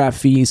overdraft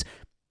fees,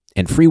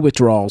 and free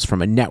withdrawals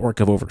from a network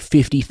of over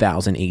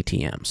 50,000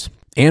 ATMs.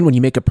 And when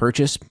you make a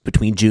purchase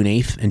between June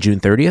 8th and June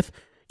 30th,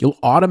 you'll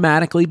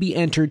automatically be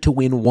entered to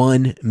win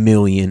 $1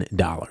 million.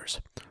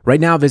 Right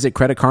now, visit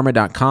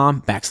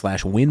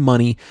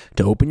creditkarma.com/winmoney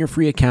to open your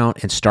free account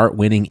and start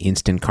winning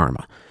instant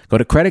karma. Go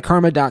to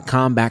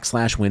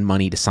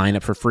creditkarma.com/winmoney to sign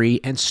up for free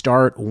and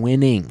start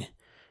winning.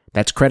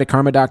 That's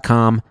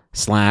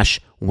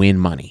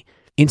creditkarma.com/winmoney.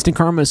 Instant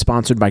Karma is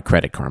sponsored by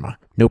Credit Karma.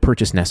 No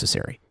purchase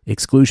necessary.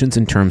 Exclusions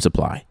and terms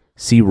apply.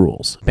 See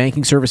rules.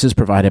 Banking services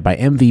provided by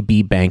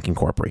MVB Bank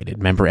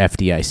Incorporated. Member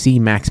FDIC.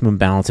 Maximum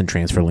balance and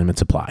transfer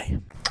limits apply.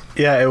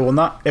 Yeah, it will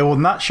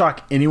not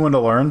shock anyone to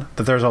learn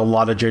that there's a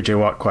lot of JJ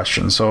Watt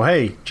questions. So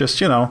hey,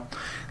 just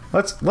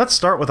let's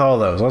start with all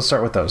those. Let's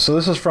start with those. So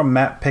this is from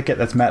Matt Pickett.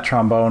 That's Matt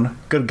Trombone.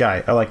 Good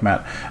guy. I like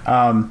Matt.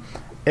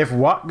 If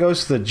Watt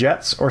goes to the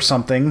Jets or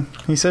something,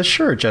 he says,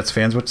 sure, Jets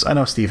fans, which I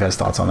know Steve has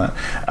thoughts on that.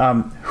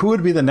 Who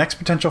would be the next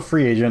potential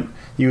free agent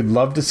you'd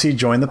love to see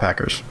join the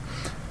Packers?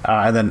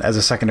 And then as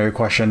a secondary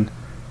question,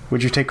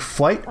 would you take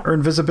flight or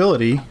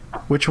invisibility?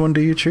 Which one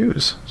do you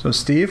choose? So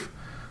Steve,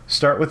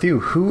 start with you.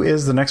 Who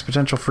is the next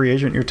potential free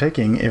agent you're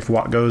taking if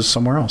Watt goes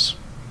somewhere else?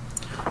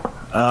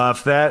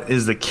 If that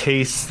is the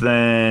case,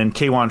 then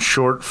K'Wan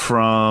Short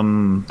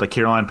from the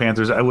Carolina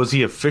Panthers. Was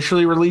he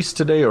officially released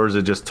today, or is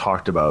it just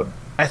talked about?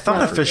 I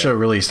thought officially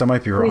released. I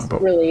might be wrong. He's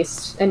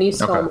released, and you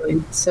saw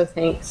mine, so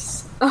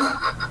thanks.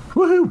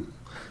 Woohoo!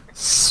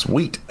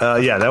 Sweet.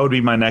 Yeah, that would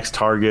be my next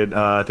target.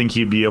 I think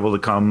he'd be able to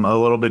come a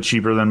little bit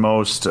cheaper than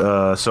most.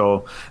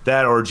 So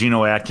that or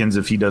Geno Atkins,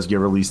 if he does get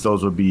released,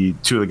 those would be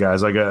two of the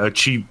guys. Like a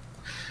cheap,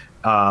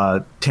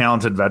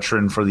 talented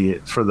veteran for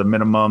the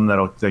minimum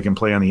that can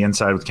play on the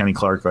inside with Kenny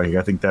Clark. Like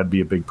I think that'd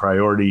be a big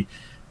priority.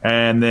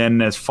 And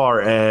then as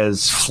far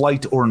as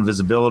flight or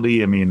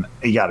invisibility, I mean,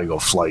 you got to go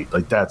flight.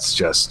 Like that's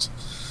just,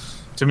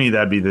 to me,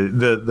 that'd be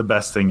the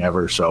best thing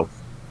ever. So,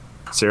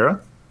 Sarah?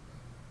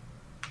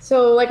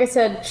 So, like I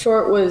said,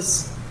 Short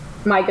was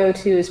my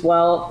go-to as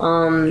well.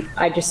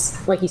 I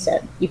just, like you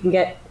said, you can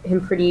get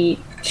him pretty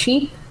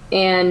cheap,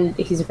 and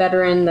he's a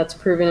veteran that's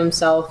proven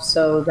himself,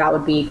 so that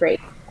would be great.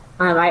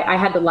 I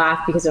had to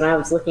laugh because when I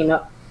was looking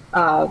up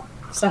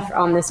stuff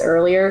on this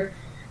earlier,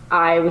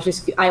 I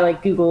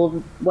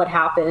Googled what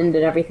happened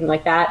and everything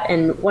like that,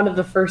 and one of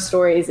the first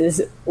stories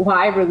is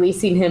why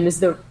releasing him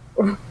is the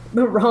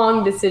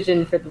wrong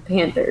decision for the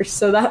Panthers.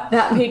 So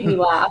that made me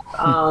laugh.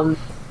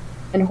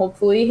 And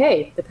hopefully,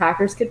 hey, the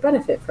Packers could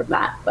benefit from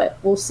that, but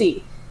we'll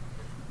see.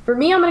 For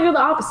me, I'm going to go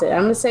the opposite.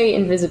 I'm going to say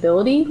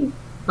invisibility,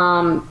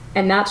 and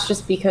that's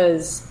just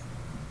because,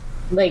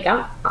 like,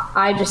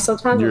 I just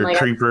sometimes you're I'm like, a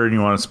creeper and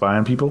you want to spy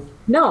on people.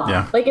 No,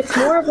 yeah. Like it's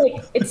more of like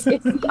it's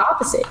the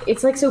opposite.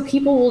 It's like so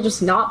people will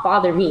just not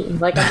bother me.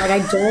 Like I'm like I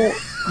don't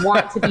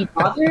want to be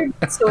bothered.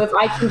 So if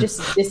I can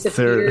just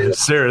disappear,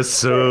 Sarah's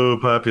so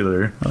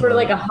popular for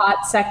like a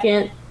hot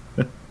second.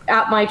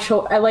 At my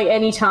at like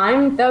any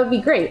time, that would be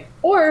great.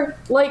 Or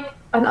like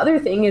another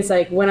thing is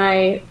like when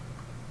I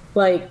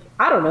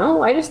don't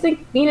know, I just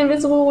think being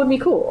invisible would be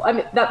cool. I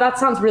mean that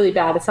sounds really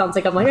bad. It sounds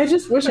like I'm like I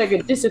just wish I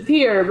could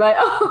disappear, but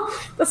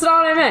that's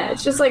not what I meant.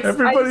 It's just like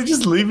everybody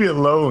just leave me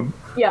alone.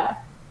 Yeah.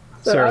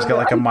 So Sarah's got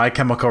like a My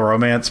Chemical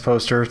Romance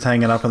poster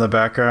hanging up in the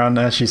background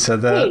as she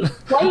said that. Hey,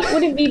 flight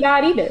wouldn't be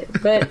bad either,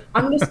 but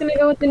I'm just gonna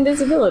go with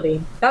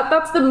invisibility.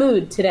 That's the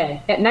mood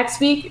today.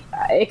 Next week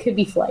it could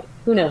be flight.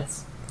 Who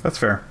knows? That's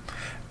fair.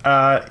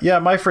 Yeah,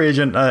 my free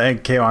agent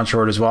and K'Von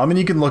Short as well. I mean,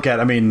 you can look at,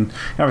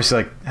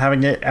 obviously, like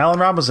having Allen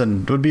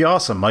Robinson would be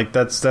awesome. Like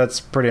that's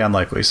pretty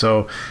unlikely.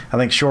 So I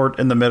think Short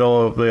in the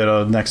middle,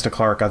 next to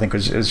Clark, I think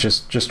is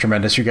just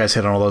tremendous. You guys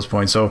hit on all those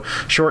points. So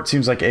Short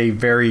seems like a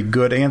very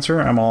good answer.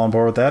 I'm all on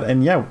board with that.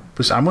 And yeah,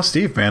 I'm with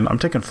Steve, man. I'm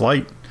taking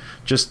flight.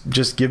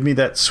 Just give me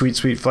that sweet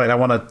flight. I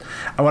want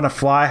to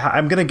fly.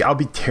 I'll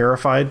be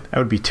terrified. I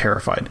would be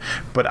terrified,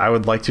 but I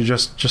would like to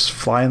just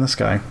fly in the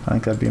sky. I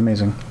think that'd be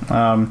amazing.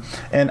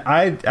 And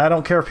I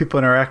don't care if people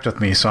interact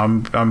with me, so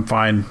I'm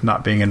fine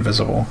not being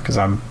invisible because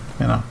I'm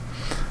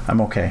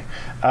okay.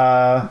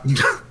 All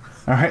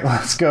right,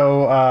 let's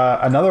go.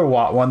 Another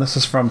Watt one. This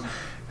is from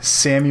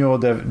Samuel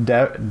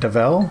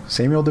DeVell.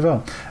 Samuel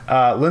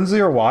DeVell. Lindsay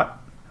or Watt?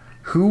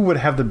 Who would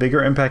have the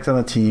bigger impact on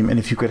the team, and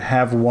if you could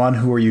have one,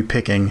 who are you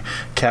picking,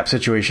 cap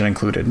situation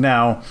included?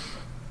 Now,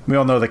 we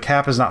all know the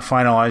cap is not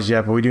finalized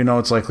yet, but we do know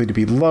it's likely to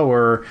be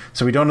lower,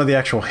 so we don't know the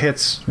actual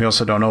hits. We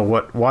also don't know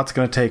what Watt's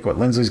going to take, what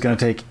Lindsay's going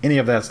to take, any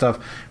of that stuff.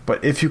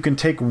 But if you can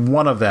take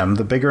one of them,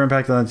 the bigger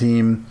impact on the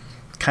team,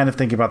 kind of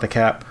thinking about the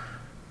cap,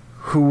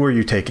 who are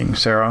you taking,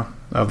 Sarah,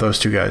 of those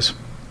two guys?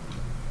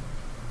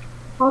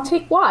 I'll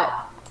take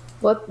Watt.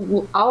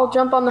 I'll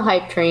jump on the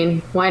hype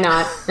train. Why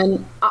not?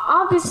 And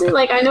obviously,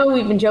 I know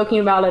we've been joking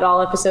about it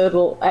all episode.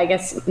 Well, I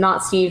guess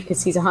not Steve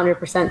because he's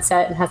 100%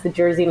 set and has the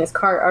jersey in his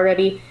cart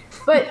already.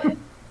 But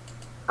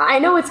I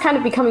know it's kind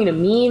of becoming a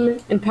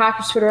meme in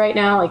Packers Twitter right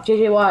now, like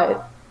JJ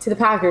Watt to the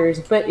Packers.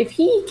 But if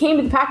he came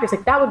to the Packers,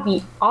 that would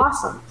be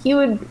awesome. He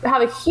would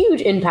have a huge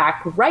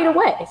impact right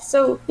away.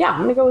 So, yeah,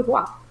 I'm going to go with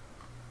Watt.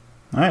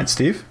 All right,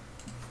 Steve?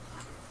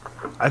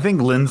 I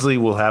think Lindsley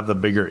will have the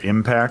bigger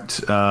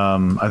impact.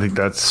 I think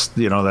that's,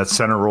 that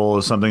center role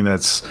is something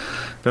that's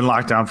been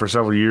locked down for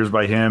several years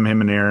by him.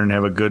 Him and Aaron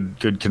have a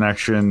good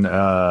connection.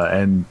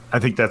 And I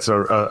think that's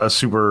a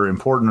super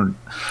important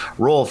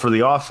role for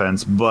the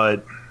offense.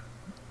 But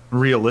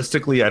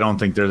realistically, I don't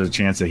think there's a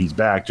chance that he's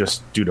back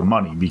just due to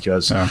money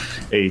because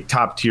a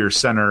top tier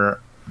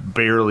center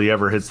barely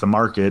ever hits the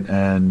market.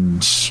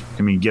 And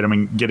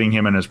getting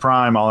him in his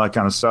prime, all that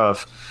kind of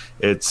stuff,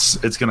 it's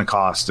going to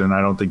cost, and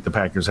I don't think the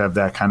Packers have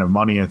that kind of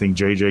money. I think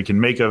JJ can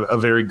make a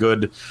very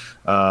good,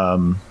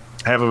 have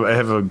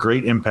a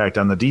great impact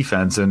on the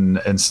defense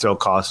and still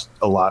cost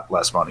a lot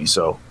less money.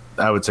 So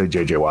I would say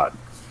JJ Watt.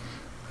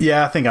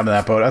 Yeah, I think I'm in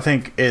that boat. I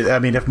think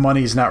if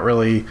money's not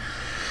really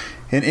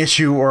an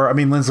issue, or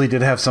Lindsley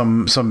did have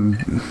some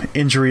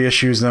injury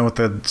issues, and then with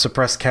the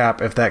suppressed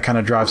cap, if that kind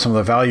of drives some of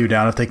the value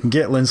down, if they can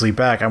get Lindsley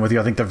back, I'm with you.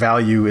 I think the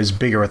value is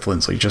bigger with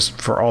Lindsley,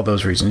 just for all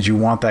those reasons. You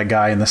want that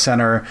guy in the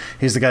center.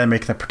 He's the guy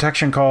making the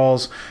protection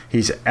calls.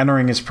 He's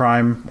entering his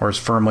prime, or is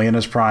firmly in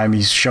his prime.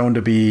 He's shown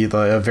to be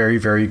a very,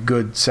 very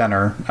good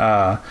center.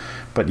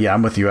 But yeah,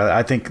 I'm with you.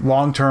 I think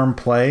long-term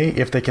play,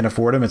 if they can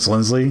afford him, it's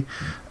Lindsley.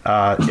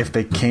 If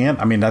they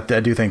can't, I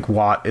do think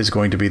Watt is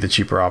going to be the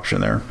cheaper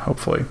option there,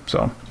 hopefully.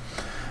 So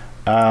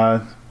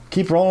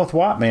keep rolling with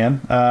Watt,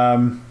 man.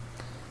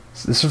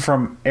 This is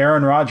from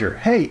Aaron Rodger.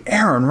 Hey,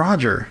 Aaron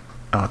Rodger.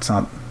 Oh, it's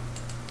not.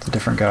 It's a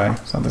different guy.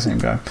 It's not the same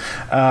guy.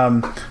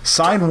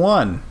 Sign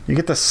one. You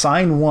get to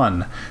sign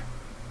one.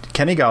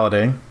 Kenny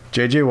Golladay,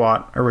 J.J.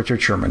 Watt, or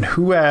Richard Sherman.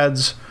 Who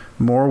adds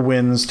more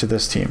wins to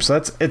this team?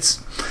 So it's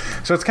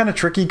kind of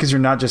tricky because you're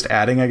not just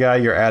adding a guy.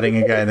 You're adding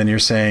a guy, and then you're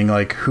saying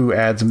who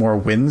adds more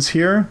wins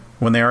here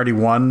when they already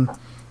won.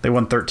 They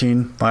won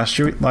 13 last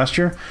year.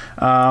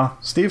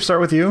 Steve,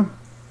 start with you.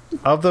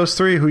 Of those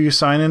three, who you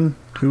signing?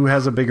 Who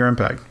has a bigger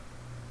impact?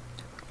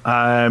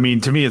 To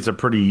me, it's a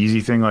pretty easy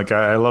thing.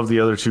 I love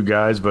the other two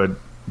guys, but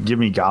give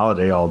me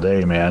Golladay all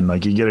day, man.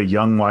 You get a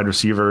young wide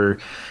receiver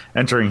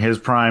entering his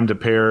prime to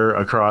pair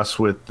across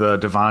with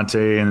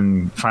Devontae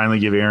and finally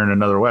give Aaron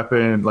another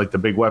weapon, the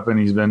big weapon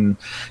he's been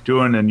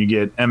doing. And you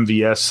get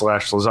MVS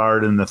 /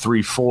 Lazard in the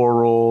 3-4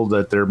 role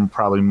that they're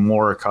probably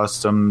more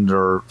accustomed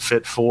or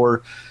fit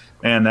for.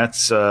 And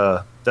that's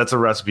a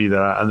recipe that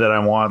I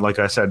want. Like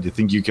I said, I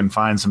think you can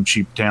find some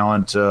cheap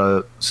talent,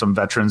 some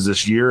veterans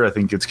this year. I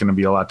think it's going to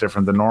be a lot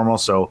different than normal.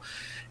 So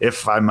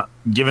if I'm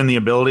given the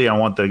ability, I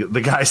want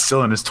the guy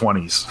still in his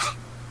 20s.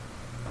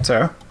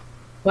 Sarah?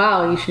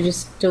 Wow, you should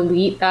just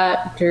delete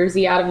that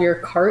jersey out of your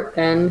cart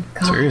then.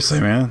 God.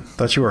 Seriously, man.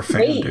 Thought you were a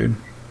fan, fake. Dude.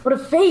 What a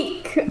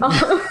fake.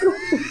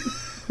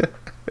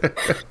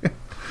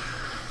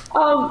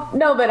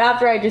 No, but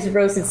after I just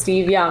roasted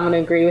Steve, yeah, I'm going to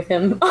agree with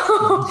him.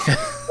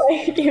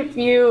 He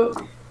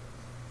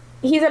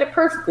said it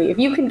perfectly. If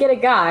you can get a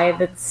guy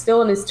that's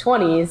still in his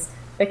 20s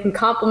that can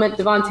complement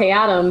Devontae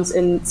Adams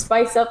and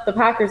spice up the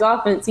Packers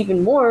offense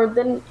even more,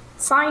 then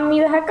sign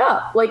me the heck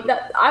up.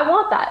 That, I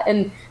want that.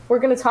 And we're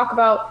going to talk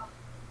about,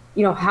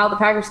 how the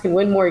Packers can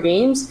win more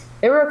games.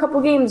 There were a couple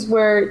games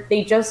where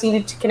they just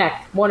needed to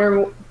connect one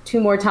or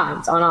two more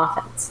times on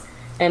offense.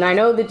 And I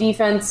know the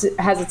defense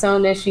has its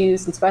own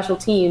issues and special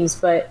teams,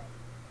 but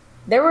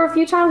there were a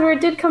few times where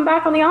it did come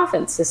back on the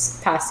offense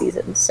this past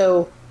season.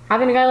 So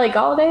having a guy like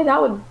Golladay,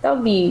 that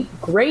would be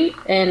great,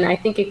 and I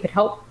think it could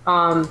help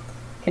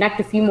connect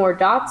a few more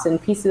dots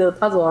and pieces of the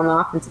puzzle on the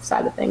offensive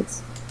side of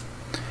things.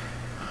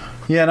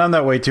 Yeah, and I'm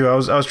that way too. I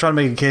was trying to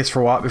make a case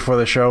for Watt before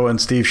the show, and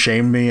Steve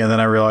shamed me, and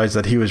then I realized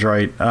that he was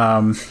right.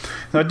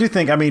 I do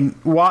think,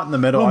 Watt in the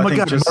middle. Oh my I think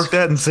God, just mark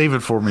that and save it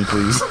for me,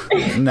 please.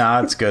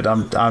 Nah, it's good.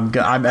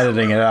 I'm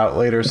editing it out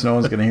later, so no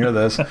one's going to hear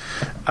this.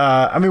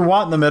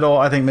 Watt in the middle,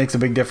 I think, makes a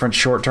big difference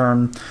short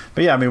term.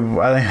 But yeah, I think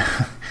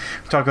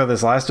we talked about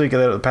this last week.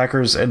 The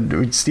Packers,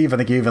 and Steve, I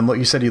think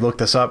you said you looked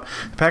this up.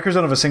 The Packers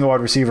don't have a single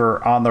wide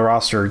receiver on the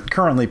roster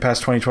currently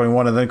past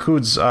 2021, and that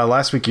includes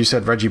last week you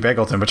said Reggie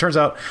Begelton, but turns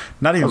out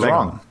not even Begelton.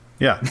 Wrong.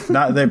 Yeah,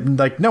 not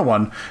like no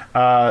one.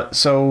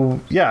 So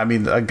yeah,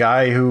 a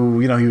guy who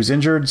he was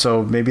injured,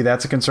 so maybe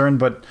that's a concern.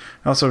 But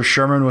also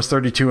Sherman was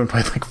 32 and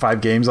played like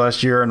 5 games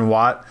last year, and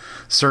Watt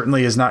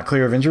certainly is not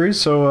clear of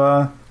injuries.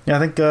 So yeah, I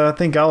think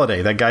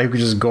Galladay, that guy who could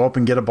just go up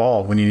and get a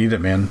ball when you need it,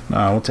 man.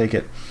 We'll take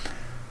it.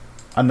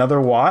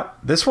 Another Watt.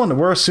 This one,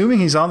 we're assuming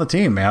he's on the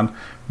team, man.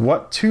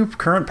 What 2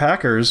 current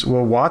Packers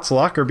will Watt's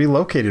locker be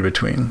located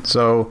between?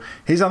 So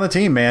he's on the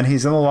team, man.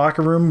 He's in the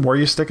locker room. Where are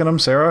you sticking him,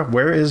 Sarah?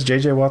 Where is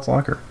J.J. Watt's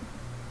locker?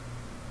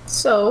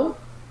 So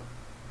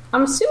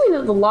I'm assuming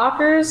that the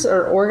lockers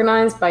are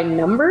organized by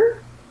number,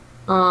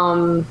 but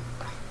I'm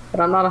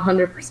not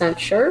 100%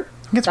 sure. I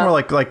think it's more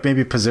like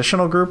maybe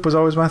positional group was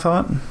always my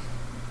thought.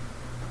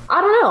 I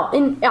don't know.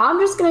 And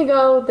I'm just going to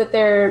go that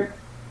they're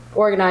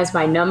organized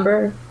by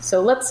number.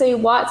 So let's say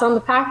Watt's on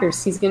the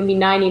Packers. He's going to be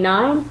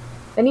 99.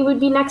 Then he would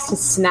be next to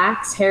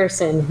Snacks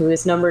Harrison, who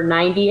is number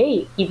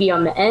 98. He'd be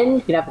on the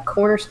end. He'd have a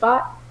corner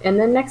spot. And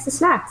then next to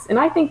Snacks. And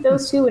I think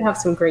those two would have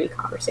some great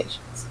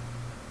conversations.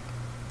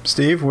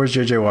 Steve, where's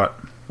J.J. Watt?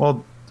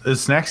 Well,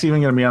 is Snacks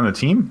even going to be on the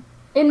team?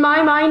 In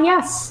my mind,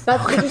 yes.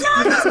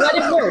 Just let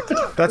it work.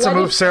 That's a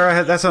move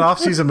Sarah. That's an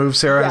off-season move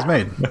Sarah has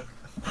made.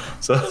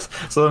 So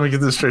let me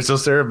get this straight. So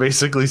Sarah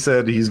basically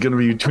said he's going to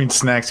be between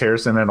Snacks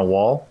Harrison and a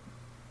wall.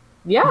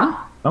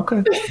 Yeah.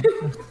 Okay.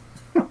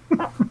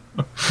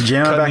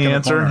 Jam Cut back the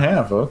answer in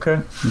half. Okay,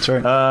 that's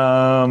right.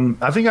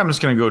 I think I'm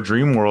just going to go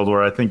Dream World,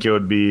 where I think it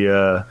would be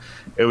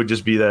it would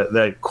just be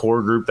that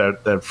core group,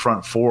 that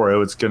front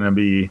four. It's going to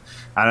be,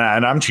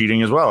 and I'm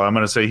cheating as well. I'm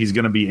going to say he's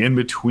going to be in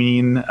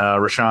between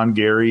Rashawn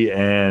Gary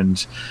and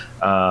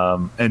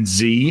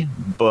Z,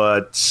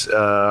 but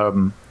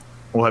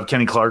we'll have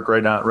Kenny Clark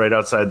right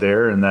outside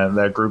there, and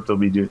that group they'll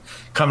be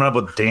coming up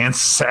with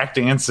sack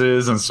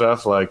dances and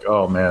stuff. Like,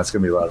 oh man, it's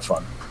going to be a lot of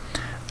fun.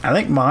 I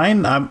think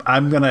mine.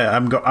 I'm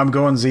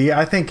going Z.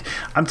 I think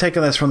I'm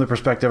taking this from the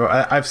perspective.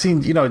 I've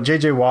seen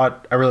J.J.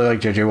 Watt. I really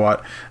like J.J.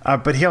 Watt,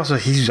 but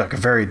he's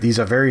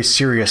a very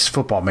serious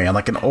football man,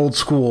 like an old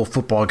school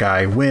football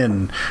guy.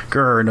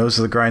 Nose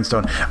to the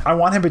grindstone. I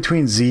want him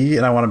between Z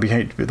and I want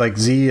to be like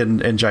Z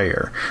and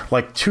Jair,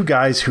 like 2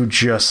 guys who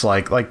just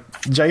like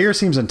Jair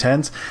seems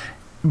intense,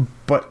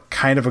 but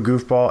kind of a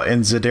goofball,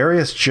 and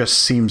Za'Darius just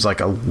seems like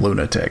a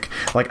lunatic.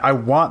 Like, I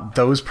want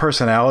those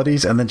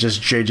personalities and then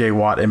just J.J.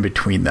 Watt in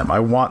between them.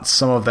 I want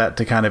some of that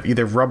to kind of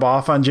either rub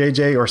off on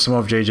J.J. or some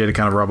of J.J. to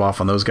kind of rub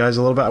off on those guys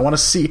a little bit. I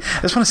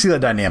just want to see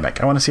that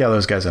dynamic. I want to see how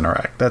those guys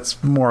interact.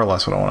 That's more or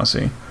less what I want to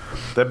see.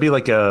 That'd be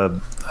like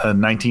a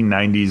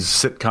 1990s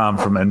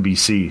sitcom from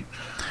NBC.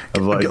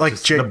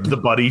 Of the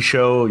buddy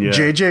show. Yeah.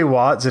 J.J.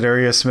 Watt,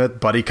 Za'Darius Smith,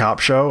 buddy cop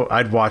show.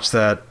 I'd watch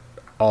that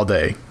all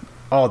day.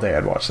 All day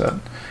I'd watch that.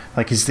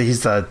 Like he's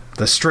the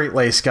straight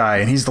lace guy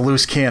and he's the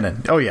loose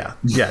cannon. Oh yeah.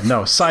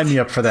 No, sign me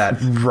up for that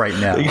right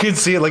now. You can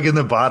see it like in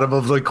the bottom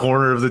of the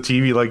corner of the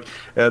TV, like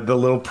the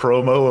little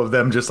promo of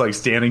them just like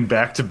standing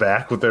back to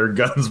back with their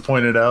guns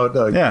pointed out.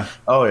 Like, yeah.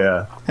 Oh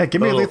yeah. Yeah.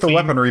 Give me a Lethal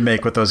Weapon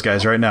remake with those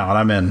guys right now, and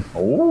I'm in.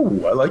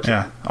 Oh, I like it.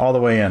 Yeah, all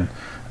the way in.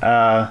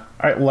 All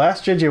right,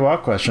 last J.J.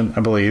 Watt question, I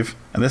believe,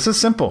 and this is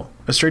simple.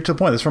 It's straight to the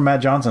point. This is from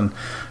Matt Johnson.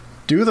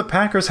 Do the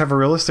Packers have a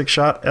realistic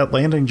shot at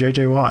landing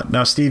J.J. Watt?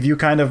 Now, Steve, you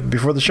kind of,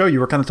 before the show, you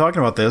were kind of talking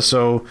about this,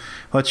 so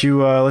let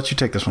you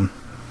take this one.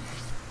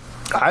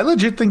 I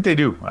legit think they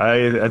do.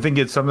 I think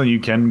it's something you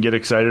can get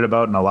excited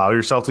about and allow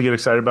yourself to get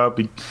excited about.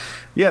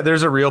 Yeah,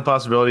 there's a real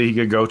possibility he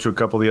could go to a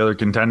couple of the other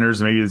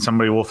contenders. Maybe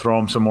somebody will throw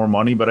him some more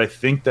money, but I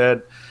think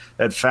that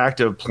fact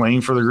of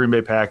playing for the Green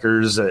Bay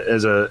Packers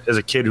as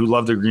a kid who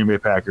loved the Green Bay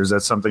Packers,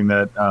 that's something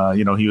that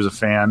he was a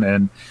fan,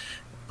 and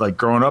like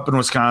growing up in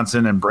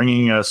Wisconsin and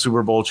bringing a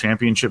Super Bowl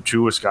championship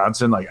to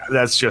Wisconsin, like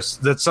that's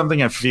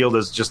something I feel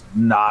is just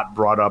not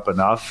brought up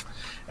enough.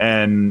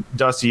 And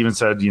Dusty even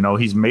said,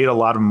 he's made a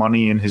lot of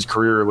money in his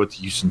career with the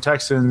Houston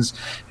Texans.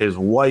 His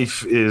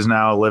wife is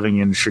now living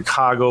in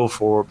Chicago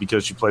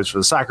because she plays for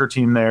the soccer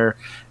team there,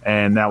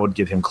 and that would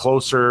get him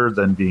closer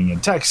than being in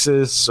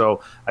Texas.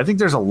 So I think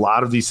there's a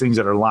lot of these things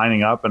that are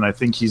lining up, and I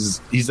think he's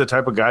the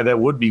type of guy that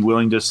would be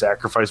willing to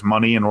sacrifice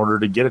money in order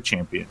to get a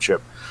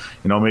championship.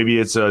 Maybe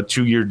it's a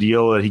 2-year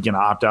deal that he can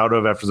opt out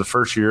of after the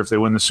first year if they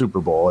win the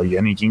Super Bowl,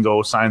 and he can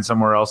go sign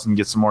somewhere else and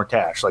get some more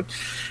cash. Like,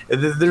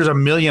 there's a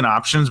million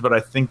options, but I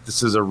think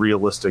this is a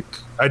realistic.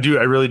 I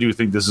really do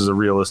think this is a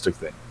realistic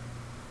thing.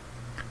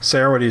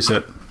 Sarah, what do you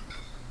say?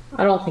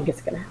 I don't think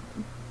it's going to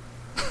happen.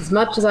 As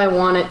much as I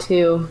want it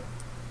to.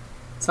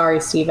 Sorry,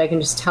 Steve. I can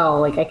just tell.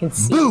 Like, I can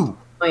see the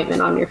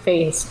disappointment on your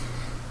face.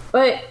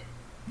 But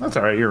that's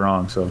all right. You're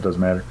wrong, so it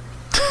doesn't matter.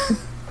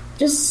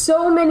 Just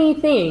so many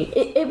things.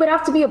 It would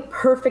have to be a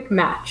perfect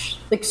match.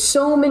 Like,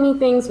 so many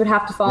things would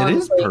have to fall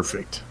into place. It is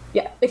perfect.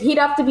 Yeah, but he'd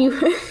have to be...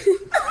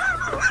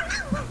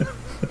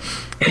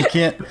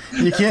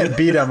 You can't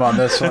beat him on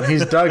this one.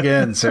 He's dug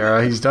in,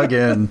 Sarah. He's dug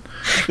in.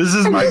 This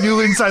is my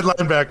new inside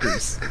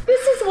linebackers.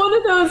 This is one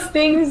of those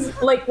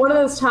things, like one of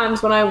those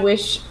times when I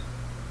wish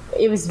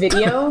it was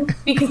video,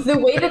 because the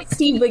way that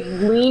Steve like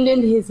leaned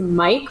in his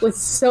mic was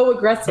so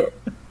aggressive.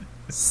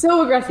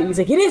 So aggressive. He's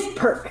like, it is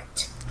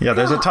perfect. Yeah,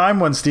 there's a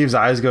time when Steve's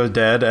eyes go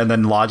dead and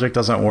then logic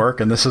doesn't work,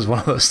 and this is one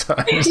of those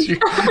times.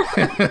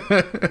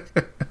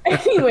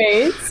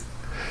 Anyways,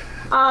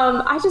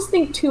 I just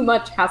think too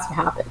much has to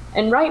happen.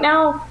 And right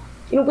now,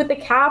 with the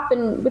cap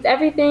and with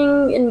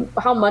everything and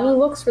how money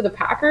looks for the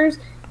Packers,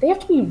 they have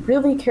to be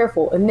really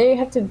careful and they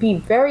have to be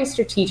very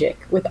strategic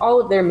with all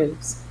of their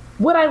moves.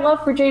 Would I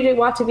love for J.J.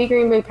 Watt to be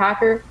Green Bay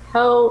Packer?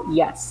 Hell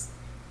yes.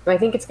 Do I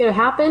think it's going to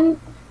happen?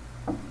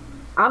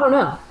 I don't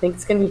know. I think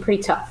it's going to be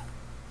pretty tough.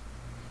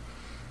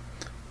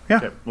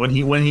 Yeah. When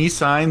he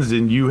signs,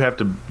 then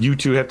you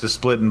two have to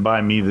split and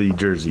buy me the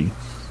jersey.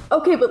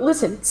 Okay, but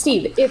listen,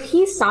 Steve, if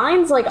he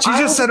signs, like she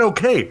just said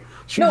okay.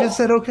 She just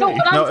said okay.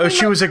 No,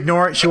 she was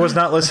ignoring. She was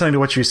not listening to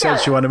what you said. Yeah.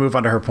 She wanted to move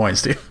on to her point,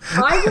 Steve.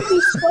 I would be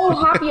so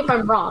happy if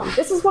I'm wrong.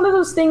 This is one of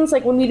those things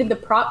like when we did the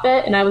prop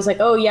bet, and I was like,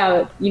 oh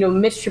yeah,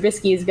 Mitch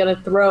Trubisky is going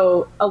to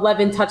throw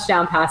 11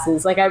 touchdown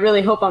passes. Like, I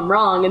really hope I'm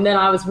wrong, and then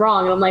I was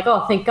wrong, and I'm like,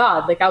 oh, thank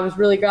God. Like, I was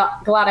really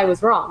glad I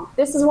was wrong.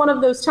 This is one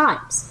of those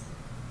times.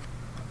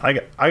 I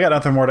got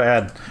nothing more to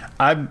add.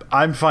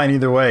 I'm fine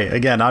either way.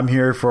 Again, I'm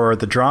here for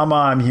the drama.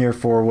 I'm here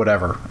for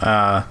whatever.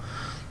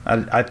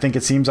 I think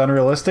it seems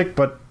unrealistic,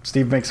 but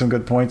Steve makes some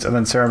good points, and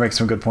then Sarah makes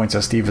some good points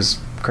as Steve is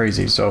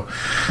crazy. So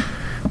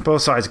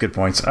both sides good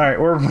points. All right,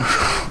 we're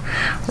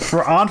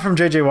on from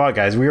JJ Watt,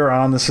 guys. We are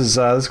on. This is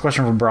a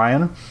question from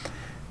Brian.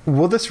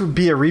 Will this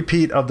be a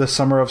repeat of the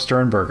summer of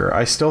Sternberger?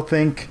 I still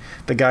think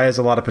the guy has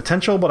a lot of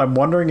potential, but I'm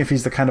wondering if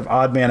he's the kind of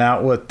odd man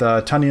out with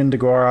Tonyan,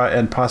 DeGuara,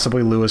 and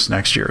possibly Lewis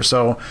next year.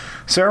 So,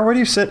 Sarah, where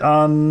do you sit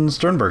on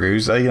Sternberger?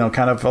 Who's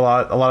kind of a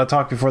lot of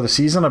talk before the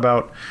season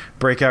about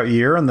breakout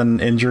year, and then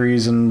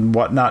injuries and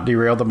whatnot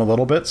derailed him a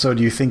little bit. So,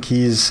 do you think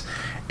is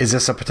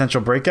this a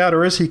potential breakout,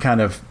 or is he kind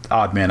of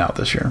odd man out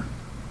this year?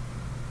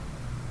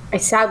 I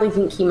sadly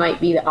think he might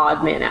be the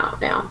odd man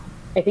out now.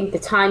 I think the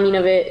timing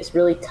of it is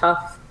really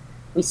tough.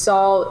 We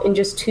saw in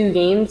just 2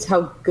 games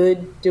how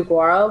good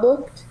DeGuara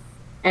looked.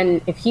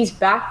 And if he's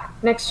back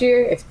next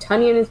year, if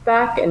Tonyan is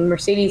back and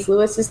Mercedes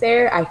Lewis is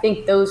there, I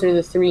think those are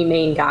the 3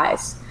 main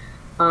guys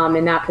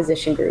in that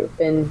position group.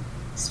 And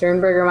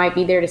Sternberger might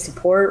be there to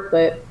support,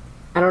 but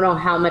I don't know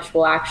how much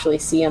we'll actually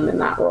see him in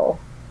that role.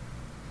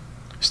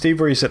 Steve,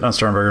 where are you sitting on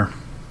Sternberger?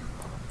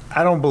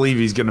 I don't believe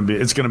it's going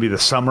to be the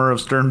summer of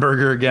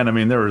Sternberger again. I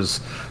mean, there's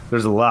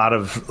a lot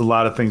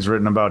of things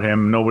written about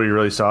him. Nobody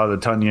really saw the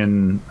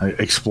Tonyan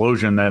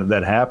explosion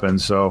that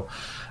happened. So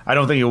I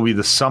don't think it will be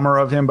the summer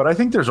of him, but I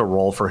think there's a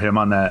role for him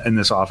in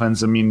this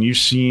offense. I mean, you've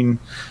seen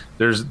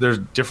there's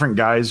different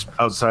guys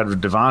outside of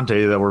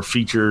Devontae that were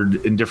featured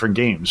in different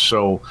games.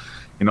 So,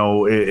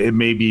 it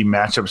may be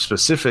matchup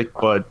specific,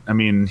 but I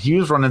mean, he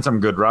was running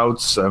some good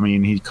routes. I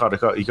mean, he caught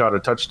a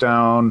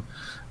touchdown.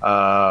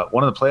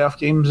 One of the playoff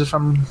games, if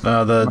I'm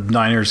the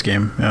Niners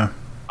game, yeah.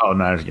 Oh,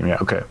 Niners game, yeah,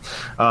 okay.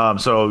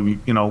 So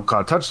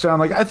caught a touchdown.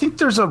 Like, I think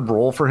there's a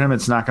role for him.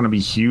 It's not going to be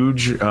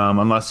huge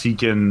unless he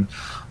can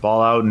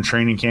ball out in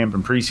training camp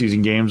and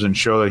preseason games and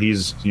show that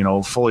he's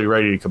fully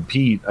ready to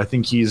compete. I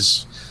think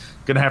he's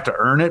going to have to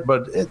earn it,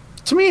 but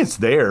to me, it's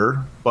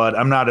there. But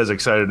I'm not as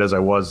excited as I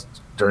was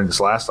during this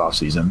last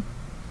offseason.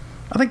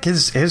 I think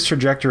his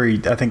trajectory,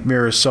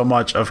 mirrors so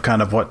much of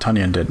kind of what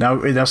Tonyan did.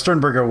 Now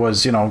Sternberger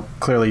was,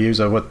 clearly he was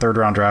a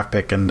 3rd-round draft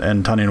pick, and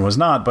Tonyan was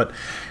not. But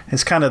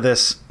it's kind of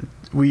this.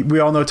 We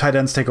all know tight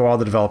ends take a while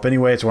to develop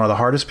anyway. It's one of the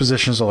hardest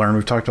positions to learn.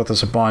 We've talked about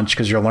this a bunch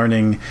because you're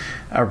learning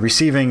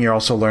receiving. You're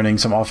also learning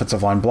some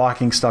offensive line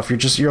blocking stuff.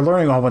 You're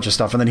learning a whole bunch of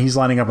stuff, and then he's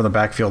lining up in the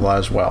backfield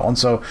as well. And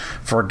so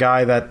for a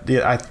guy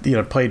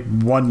that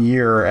played 1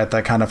 year at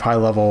that kind of high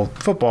level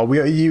football,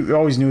 you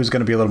always knew it was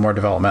going to be a little more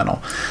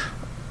developmental.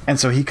 And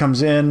so he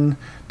comes in,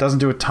 doesn't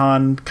do a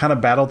ton, kind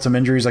of battled some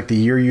injuries like the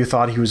year you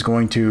thought he was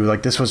going to.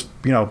 Like, this was,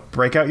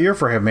 breakout year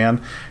for him,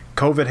 man.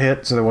 COVID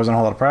hit, so there wasn't a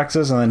whole lot of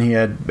practice, and then he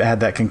had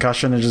that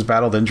concussion and just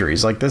battled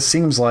injuries. Like, this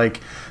seems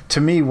like,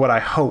 to me, what I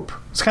hope.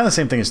 It's kind of the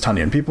same thing as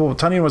Tonyan.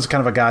 Tonyan was kind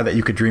of a guy that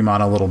you could dream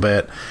on a little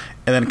bit,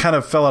 and then kind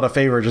of fell out of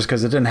favor just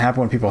because it didn't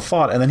happen when people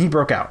thought, and then he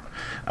broke out.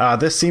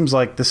 This seems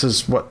like this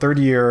is, 3rd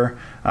year,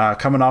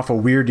 coming off a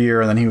weird year,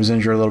 and then he was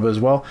injured a little bit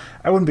as well.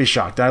 I wouldn't be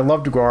shocked. I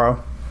love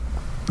DeGuara.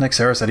 Like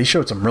Sarah said, he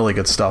showed some really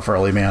good stuff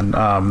early, man.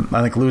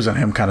 I think losing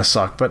him kind of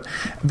sucked, but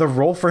the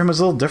role for him is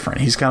a little different.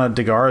 He's kind of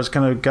DeGuara is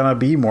gonna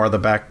be more the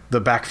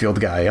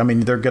backfield guy. I mean,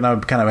 they're gonna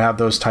kind of have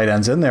those tight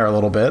ends in there a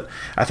little bit.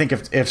 I think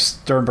if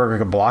Sternberger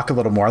could block a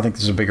little more, I think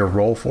there's a bigger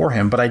role for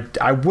him. But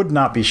I would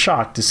not be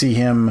shocked to see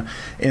him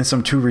in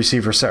some 2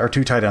 receiver set or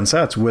 2 tight end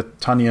sets with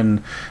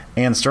Tonyan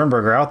and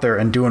Sternberger out there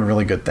and doing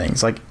really good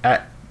things. Like,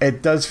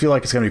 it does feel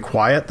like it's gonna be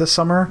quiet this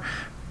summer,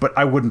 but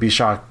I wouldn't be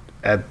shocked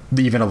at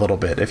even a little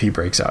bit if he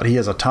breaks out. He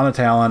has a ton of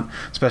talent,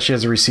 especially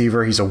as a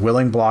receiver. He's a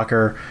willing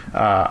blocker.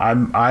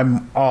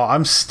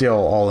 I'm still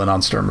all in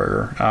on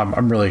Sternberger.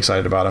 I'm really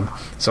excited about him.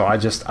 So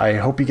I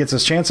hope he gets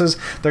his chances.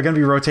 They're going to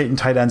be rotating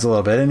tight ends a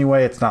little bit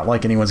anyway. It's not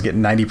like anyone's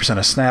getting 90%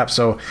 of snaps,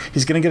 so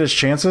he's going to get his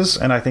chances,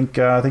 and I think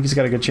he's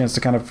got a good chance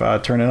to kind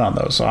of turn in on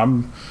those. So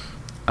I'm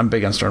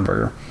big on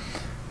Sternberger,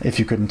 if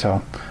you couldn't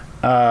tell.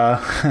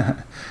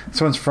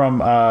 This one's from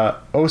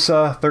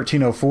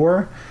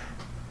Osa1304.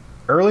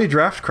 Early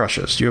draft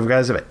crushes. Do you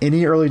guys have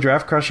any early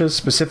draft crushes?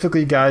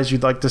 Specifically, guys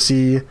you'd like to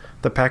see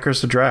the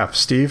Packers to draft.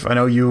 Steve, I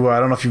know you. I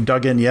don't know if you've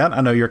dug in yet.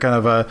 I know you're kind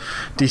of a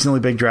decently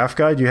big draft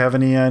guy. Do you have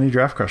any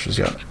draft crushes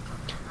yet?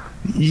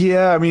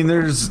 Yeah, I mean,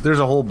 there's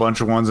a whole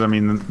bunch of ones. I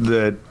mean,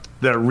 the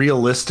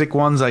realistic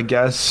ones, I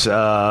guess.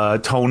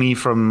 Tony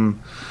from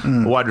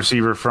wide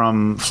receiver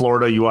from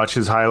Florida. You watch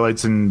his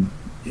highlights and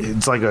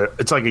it's like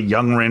a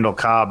young Randall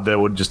Cobb that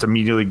would just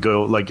immediately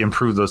go like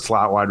improve the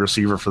slot wide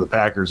receiver for the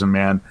Packers. And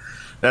man,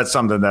 that's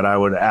something that I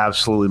would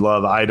absolutely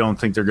love. I don't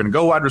think they're going to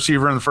go wide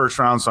receiver in the first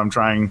round, so I'm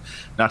trying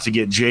not to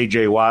get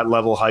J.J. Watt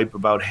level hype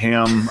about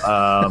him.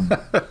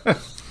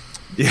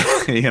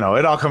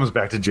 It all comes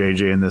back to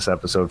J.J. in this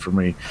episode for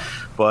me.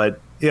 But,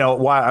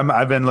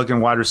 I've been looking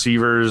at wide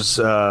receivers.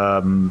 There's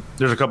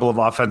a couple of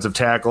offensive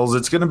tackles.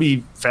 It's going to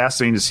be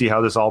fascinating to see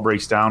how this all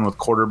breaks down with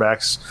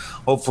quarterbacks.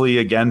 Hopefully,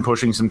 again,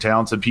 pushing some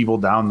talented people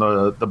down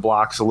the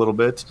blocks a little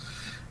bit.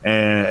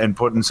 And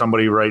putting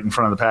somebody right in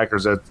front of the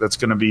Packers that's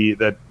going to be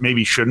that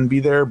maybe shouldn't be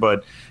there,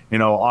 but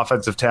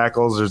offensive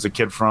tackles. There's a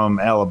kid from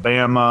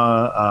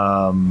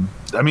Alabama.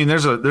 I mean,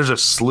 there's a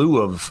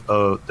slew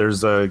of.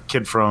 There's a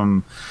kid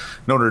from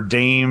Notre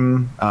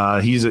Dame.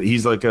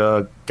 He's like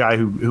a guy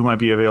who might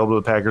be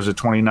available to the Packers at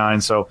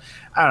 29. So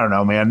I don't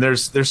know, man.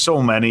 There's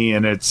so many,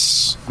 and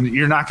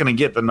you're not going to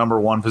get the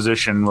number one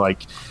position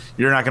like.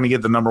 You're not going to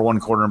get the number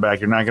one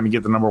cornerback. You're not going to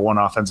get the number one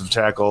offensive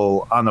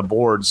tackle on the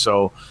board.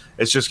 So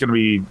it's just going to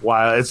be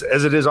wild,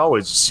 as it is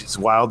always. It's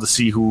wild to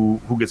see who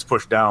gets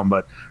pushed down.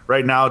 But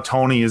right now,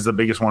 Tony is the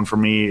biggest one for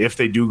me. If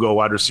they do go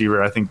wide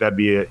receiver, I think that'd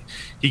be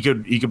he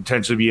could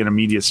potentially be an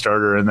immediate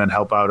starter and then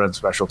help out on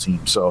special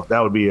teams. So that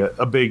would be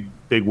a big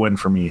win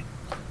for me.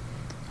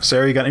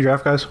 Sarah, you got any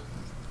draft guys?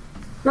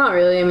 Not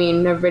really. I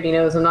mean, everybody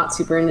knows I'm not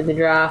super into the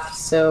draft,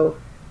 so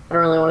I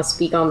don't really want to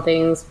speak on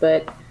things,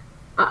 but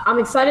I'm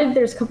excited.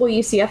 There's a couple of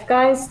UCF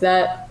guys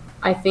that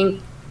I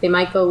think they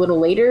might go a little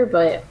later,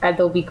 but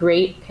they'll be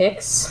great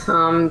picks.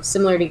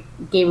 Similar to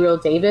Gabriel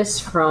Davis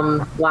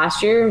from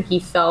last year. He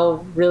fell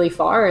really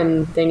far,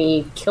 and then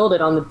he killed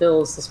it on the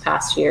Bills this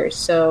past year.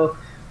 So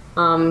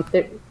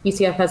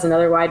UCF has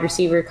another wide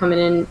receiver coming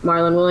in,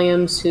 Marlon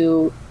Williams,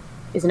 who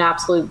is an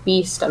absolute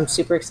beast. I'm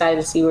super excited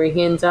to see where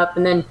he ends up.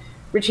 And then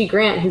Richie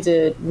Grant, who's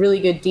a really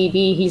good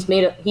DB.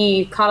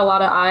 He caught a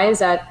lot of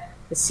eyes at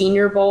the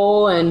Senior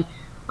Bowl, and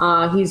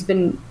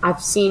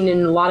I've seen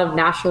in a lot of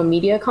national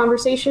media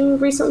conversation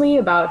recently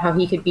about how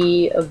he could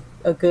be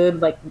a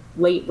good like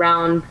late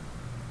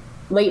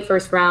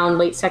first round,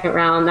 late second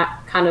round,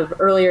 that kind of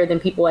earlier than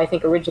people I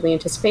think originally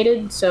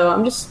anticipated. So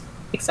I'm just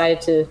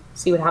excited to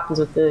see what happens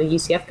with the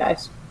UCF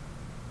guys.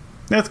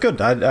 That's good.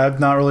 I've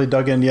not really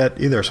dug in yet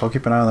either, so I'll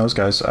keep an eye on those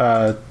guys.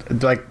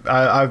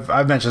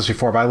 I've mentioned this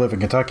before, but I live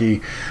in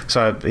Kentucky,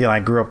 so I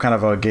grew up kind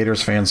of a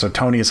Gators fan. So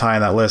Tony is high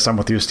on that list. I'm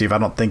with you, Steve. I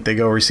don't think they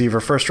go receiver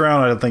first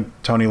round. I don't think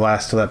Tony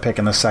lasts to that pick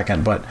in the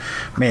second. But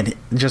man,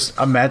 just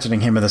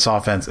imagining him in this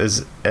offense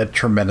is a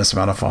tremendous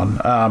amount of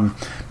fun.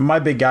 My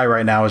big guy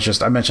right now is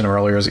just I mentioned him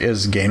earlier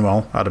is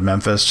Gainwell out of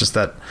Memphis. Just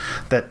that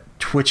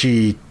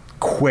twitchy,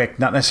 quick,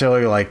 not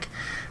necessarily like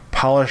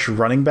polished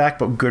running back,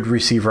 but good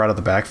receiver out of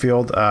the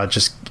backfield.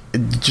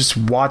 Just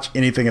watch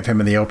anything of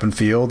him in the open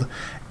field,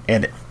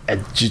 and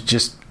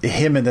just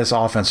him in this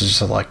offense is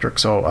just electric.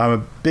 So I'm a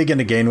big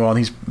into Gainwell, and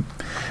he's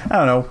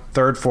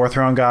third, fourth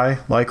round guy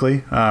likely,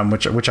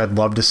 which I'd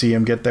love to see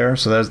him get there.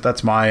 So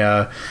that's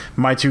my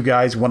two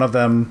guys. One of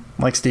them,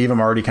 like Steve,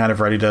 I'm already kind of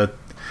ready to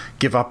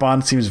give up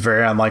on. Seems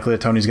very unlikely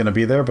that Tony's going to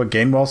be there, but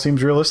Gainwell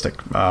seems realistic.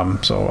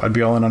 So I'd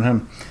be all in on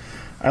him.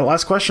 All right,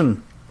 last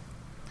question.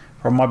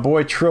 From my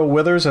boy Trill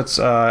Withers, that's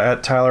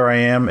at Tyler I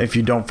Am. If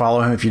you don't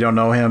follow him, if you don't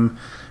know him,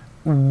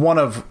 one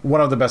of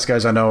the best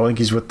guys I know. I think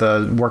he's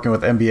working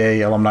with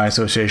NBA Alumni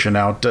Association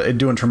now,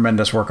 doing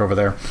tremendous work over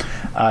there.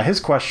 His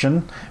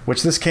question,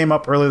 which this came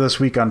up earlier this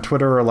week on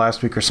Twitter or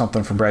last week or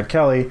something from Brad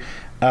Kelly,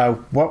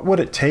 what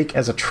would it take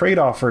as a trade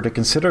offer to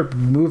consider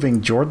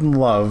moving Jordan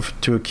Love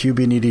to a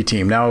QB needy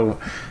team? Now,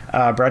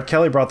 Brad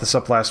Kelly brought this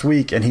up last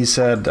week, and he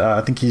said,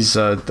 I think he's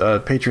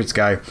a Patriots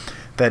guy,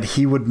 that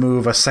he would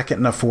move a second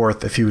and a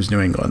fourth if he was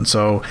New England.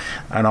 So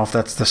I don't know if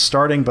that's the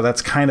starting, but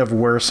that's kind of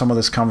where some of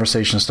this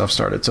conversation stuff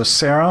started. So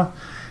Sarah,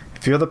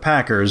 if you're the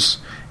Packers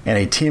and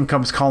a team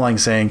comes calling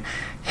saying,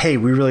 hey,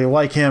 we really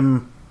like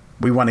him,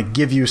 we want to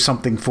give you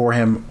something for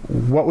him,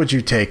 what would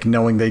you take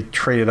knowing they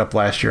traded up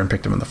last year and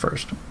picked him in the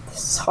first?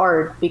 It's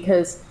hard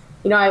because,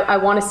 I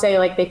want to say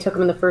like they took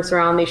him in the first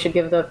round, they should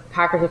give the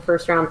Packers a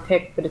first round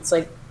pick, but it's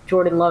like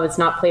Jordan Love has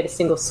not played a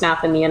single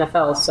snap in the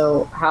NFL,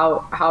 so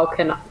how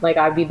can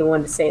I be the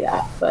one to say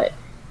that? But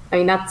I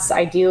mean, that's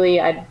ideally,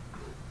 I'd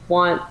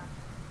want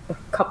a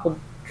couple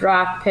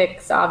draft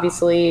picks,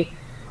 obviously.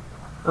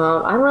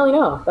 I don't really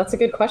know. That's a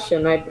good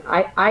question.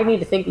 I need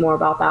to think more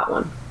about that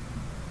one.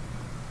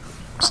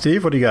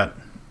 Steve, what do you got?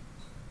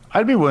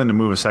 I'd be willing to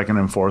move a second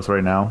and fourth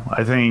right now.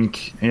 I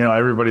think,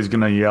 everybody's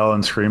going to yell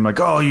and scream like,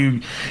 oh,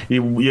 you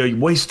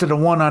wasted a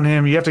one on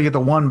him. You have to get the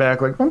one back.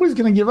 Like, nobody's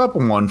going to give up a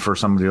one for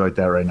somebody like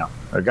that right now.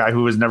 A guy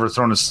who has never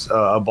thrown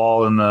a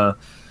ball in the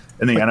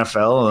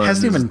NFL.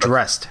 Has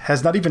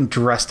not even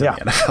dressed in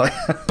the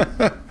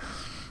NFL.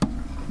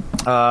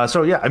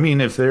 I mean,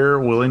 if they're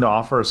willing to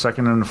offer a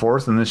second and a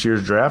fourth in this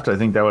year's draft, I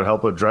think that would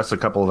help address a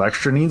couple of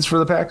extra needs for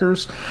the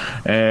Packers.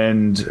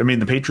 And I mean,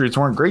 the Patriots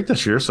weren't great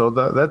this year, so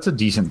that's a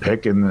decent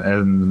pick in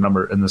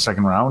the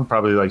second round,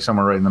 probably like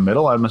somewhere right in the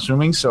middle, I'm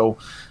assuming. So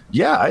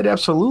yeah, I'd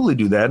absolutely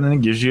do that, and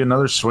it gives you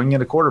another swing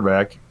at a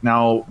quarterback.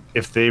 Now,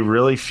 if they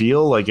really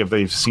feel like, if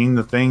they've seen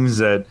the things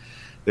that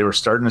they were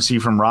starting to see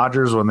from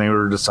Rodgers when they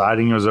were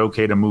deciding it was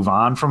okay to move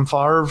on from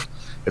Favre,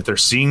 if they're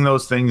seeing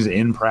those things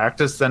in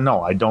practice, then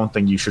no, I don't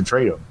think you should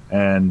trade him.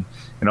 And,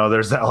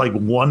 there's that like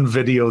one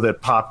video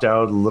that popped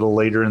out a little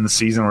later in the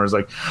season where it's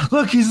like,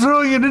 look, he's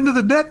throwing it into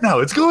the net now.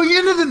 It's going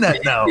into the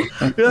net now.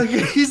 Like,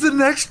 he's the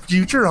next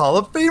future Hall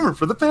of Famer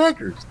for the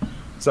Packers.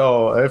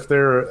 So I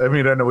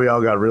know we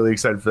all got really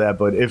excited for that,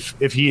 but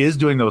if he is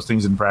doing those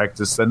things in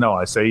practice, then no,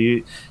 I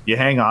say you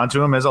hang on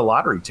to him as a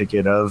lottery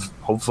ticket of,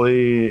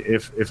 hopefully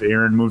if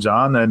Aaron moves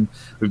on, then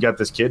we've got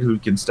this kid who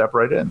can step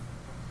right in.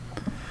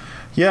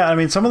 Yeah, I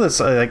mean, some of this,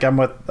 like, I'm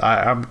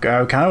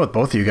kind of with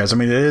both of you guys. I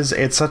mean,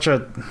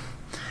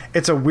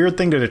 it's a weird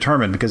thing to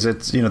determine because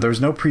it's, there's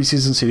no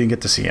preseason, so you didn't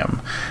get to see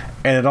him.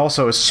 And it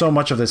also is, so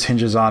much of this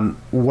hinges on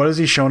what has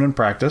he shown in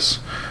practice,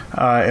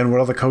 and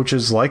what are the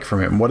coaches like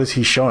from him? What is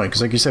he showing?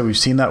 Because like you said, we've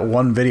seen that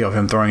one video of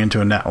him throwing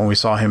into a net when we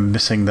saw him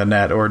missing the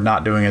net or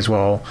not doing as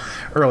well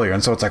earlier.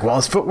 And so it's like, well,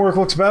 his footwork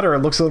looks better. It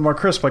looks a little more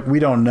crisp. Like, we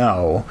don't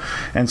know.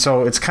 And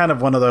so it's kind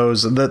of one of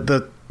those,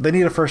 they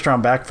need a first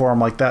round back for him.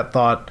 Like, that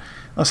thought,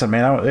 listen,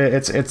 man,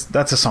 that's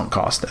a sunk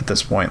cost at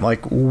this point.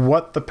 Like,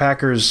 what the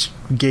Packers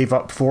gave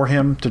up for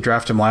him to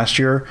draft him last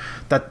year,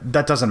 that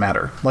doesn't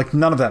matter. Like,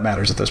 none of that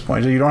matters at this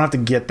point. You don't have to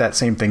get that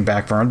same thing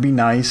back for him. It'd be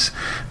nice,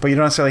 but you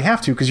don't necessarily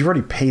have to because you've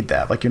already paid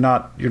that. Like, you're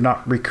not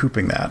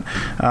recouping that.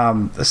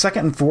 The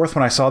second and fourth,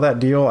 when I saw that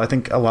deal, I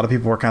think a lot of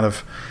people were kind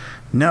of,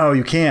 no,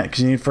 you can't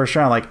because you need first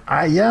round. Like,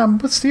 I'm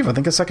with Steve. I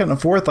think a second and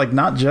fourth, like,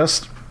 not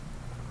just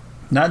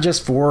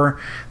for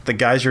the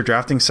guys you're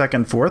drafting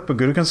second, fourth, but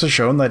Gutekunst has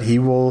shown that he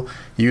will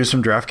use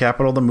some draft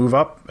capital to move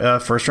up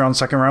first round,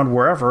 second round,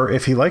 wherever,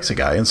 if he likes a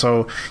guy. And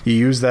so you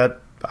use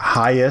that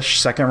high-ish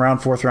second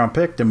round, fourth round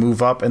pick to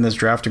move up in this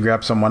draft to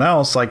grab someone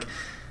else. Like,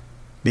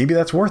 maybe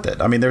that's worth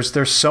it. I mean,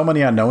 there's so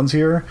many unknowns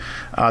here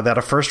that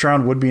a first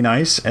round would be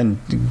nice. And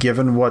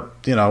given what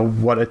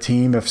a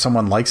team, if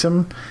someone likes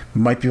him,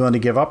 might be willing to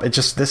give up,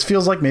 this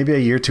feels like maybe a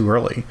year too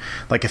early.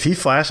 Like, if he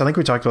flashed, I think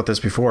we talked about this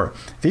before.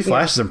 If he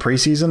flashes in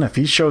preseason, if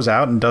he shows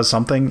out and does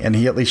something, and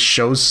he at least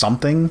shows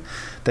something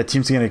that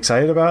teams get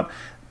excited about,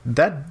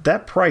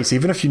 that price,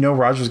 even if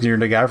Rodgers is going to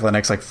be a guy for the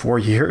next 4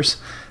 years,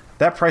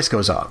 that price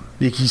goes up.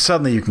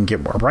 Suddenly you can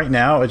get more. Right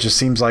now, it just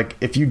seems like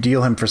if you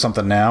deal him for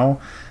something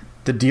now,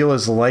 the deal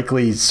is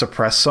likely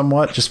suppressed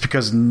somewhat just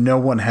because no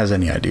one has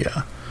any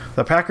idea.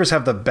 The Packers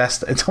have the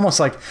best. It's almost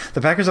like the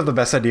Packers have the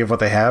best idea of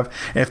what they have.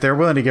 And if they're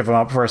willing to give them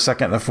up for a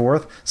second and a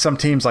fourth, some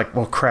teams like,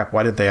 well, crap,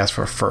 why did they ask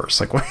for a first?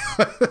 Like,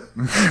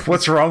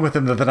 what's wrong with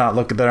them that they're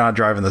not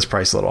driving this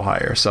price a little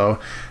higher? So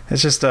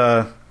it's just,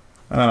 I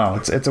don't know.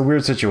 It's a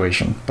weird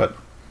situation, but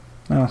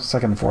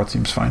second and fourth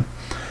seems fine.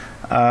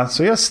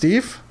 So yeah,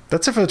 Steve,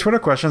 that's it for the Twitter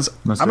questions.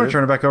 I'm going to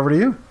turn it back over to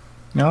you.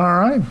 All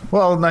right.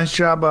 Well, nice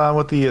job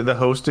with the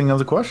hosting of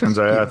the questions.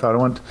 I thought it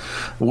went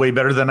way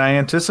better than I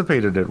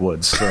anticipated it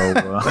would. So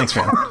thanks,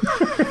 man.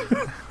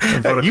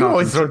 You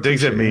always throw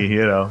digs at me,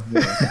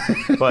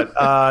 But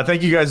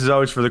thank you guys as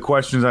always for the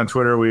questions on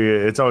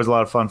Twitter. It's always a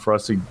lot of fun for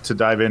us to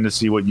dive in to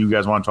see what you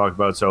guys want to talk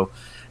about. So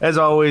as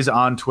always,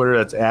 on Twitter,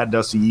 that's at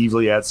Dusty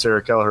Evely, at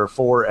Sarah Kelleher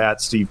 4, at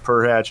Steve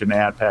Perhatch, and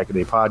at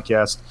Packaday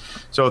Podcast.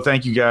 So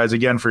thank you guys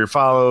again for your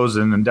follows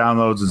and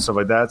downloads and stuff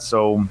like that.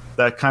 So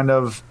that kind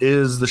of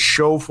is the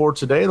show for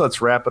today.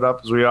 Let's wrap it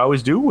up as we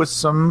always do with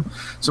some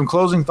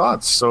closing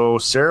thoughts. So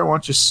Sarah, why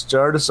don't you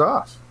start us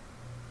off?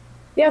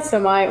 Yeah, so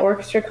my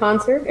orchestra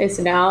concert is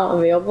now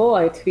available.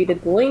 I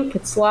tweeted the link.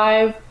 It's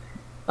live.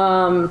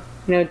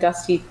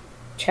 Dusty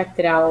checked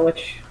it out,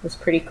 which was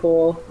pretty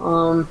cool.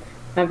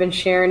 I've been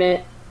sharing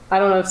it. I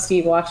don't know if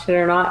Steve watched it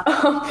or not,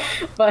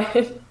 but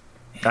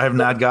I have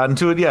not gotten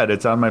to it yet.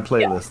 It's on my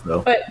playlist,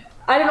 though. But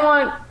I didn't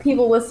want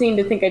people listening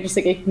to think I just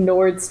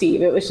ignored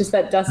Steve. It was just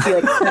that Dusty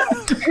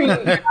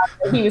screamed that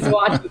he was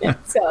watching it.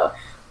 So,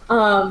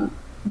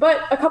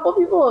 but a couple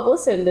people have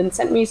listened and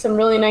sent me some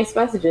really nice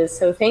messages.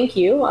 So thank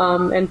you.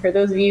 And for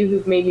those of you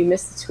who maybe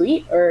missed the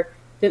tweet or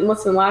didn't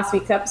listen to last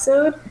week's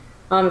episode,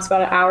 it's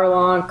about an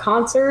hour-long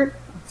concert,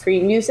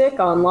 free music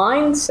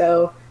online.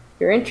 So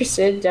you're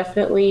interested,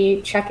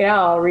 definitely check it out.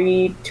 I'll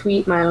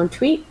retweet my own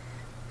tweet.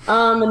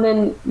 And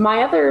then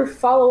my other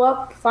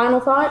follow-up final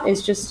thought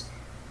is just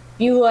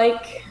you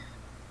like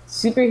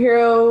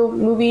superhero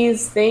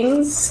movies,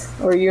 things,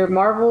 or you're a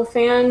Marvel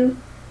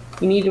fan,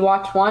 you need to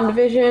watch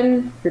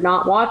WandaVision. If you're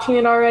not watching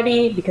it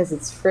already, because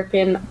it's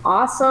freaking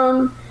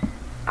awesome.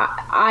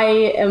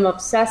 I am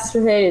obsessed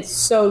with it. It's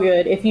so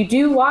good. If you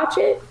do watch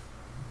it,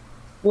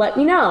 let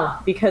me know,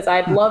 because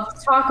I'd love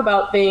to talk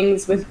about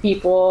things with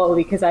people,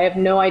 because I have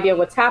no idea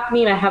what's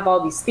happening. I have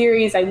all these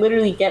theories. I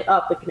literally get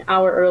up like an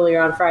hour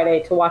earlier on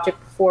Friday to watch it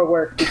before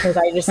work, because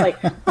I just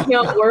like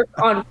can't work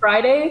on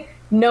Friday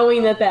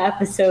knowing that the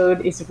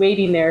episode is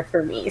waiting there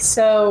for me.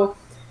 So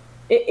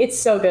it's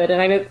so good.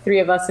 And I know the three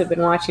of us have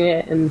been watching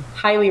it and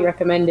highly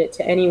recommend it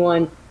to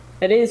anyone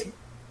that is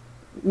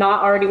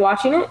not already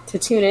watching it to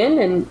tune in.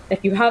 And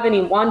if you have any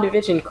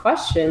WandaVision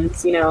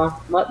questions,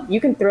 you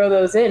can throw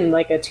those in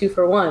like a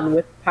 2-for-1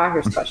 with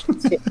Packers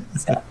questions too.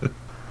 So.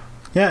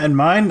 Yeah, and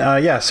mine,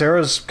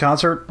 Sarah's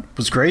concert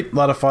was great. A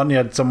lot of fun. You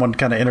had someone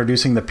kind of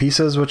introducing the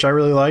pieces, which I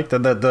really liked.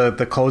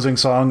 The closing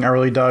song I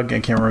really dug.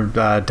 I can't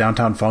remember,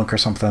 Downtown Funk or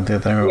something. I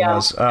think it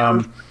was.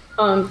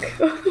 Funk.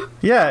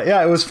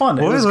 yeah, it was fun.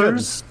 It was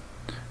good.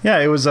 Yeah,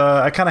 it was.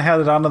 I kind of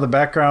had it on in the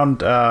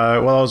background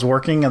while I was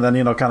working, and then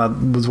kind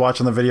of was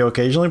watching the video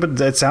occasionally.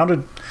 But it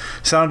sounded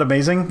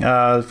amazing.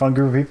 Fun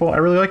group of people. I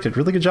really liked it.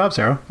 Really good job,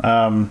 Sarah.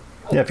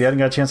 If you hadn't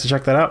got a chance to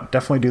check that out,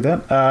 definitely do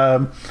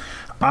that.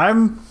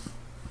 I'm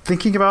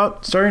thinking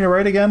about starting to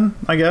write again,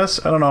 I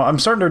guess. I don't know. I'm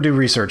starting to do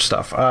research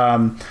stuff.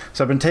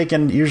 So I've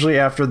been usually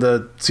after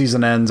the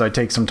season ends, I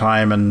take some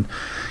time and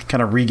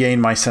kind of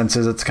regain my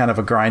senses. It's kind of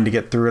a grind to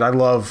get through it. I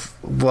love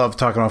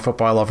talking about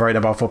football. I love writing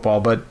about football,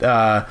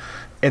 but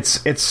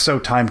it's so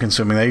time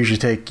consuming. I usually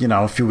take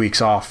a few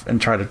weeks off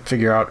and try to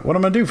figure out what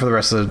I'm going to do for the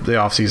rest of the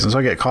off season. So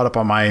I get caught up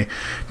on my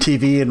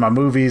TV and my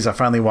movies. I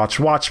finally watched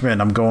Watchmen.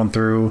 I'm going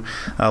through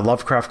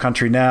Lovecraft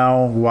Country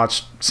now.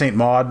 Watched Saint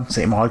Maud.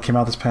 Saint Maud came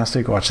out this past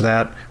week. Watched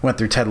that. Went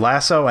through Ted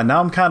Lasso, and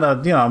now I'm kind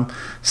of I'm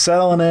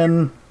settling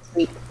in.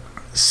 Sweet.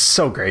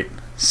 So great.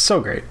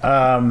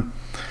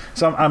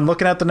 So I'm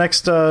looking at the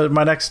next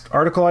my next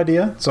article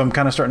idea. So I'm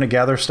kind of starting to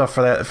gather stuff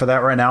for that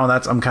right now,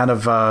 and I'm kind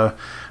of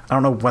I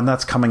don't know when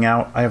that's coming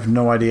out. I have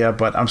no idea,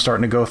 but I'm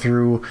starting to go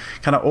through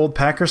kind of old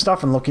Packer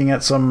stuff and looking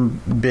at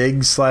some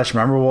big /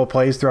 memorable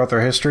plays throughout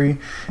their history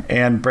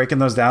and breaking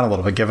those down a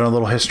little bit, giving a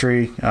little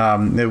history.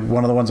 One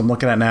of the ones I'm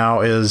looking at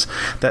now is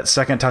that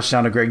second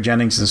touchdown to Greg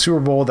Jennings in the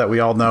Super Bowl that we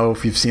all know.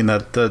 If you've seen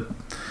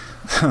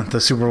the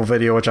Super Bowl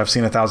video, which I've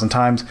seen 1,000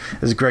 times,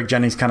 is Greg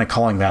Jennings kind of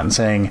calling that and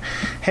saying,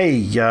 hey,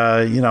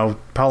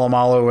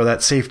 Palomalo or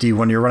that safety,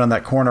 when you're running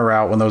that corner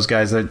route, when those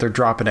guys, they're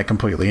dropping it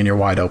completely and you're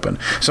wide open.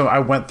 So I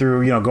went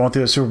through, going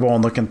through the Super Bowl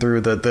and looking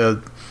through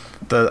the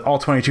all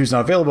 22 is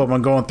not available, but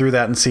I'm going through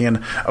that and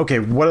seeing, okay,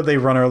 what did they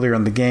run earlier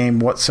in the game?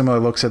 What similar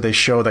looks did they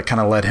show that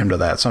kind of led him to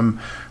that? So I'm,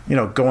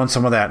 going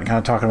some of that and kind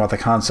of talking about the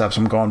concepts.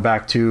 I'm going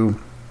back to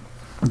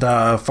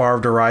the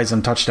Favre to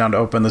Rison touchdown to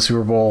open the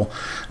Super Bowl,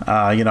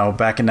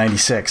 back in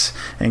 '96,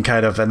 and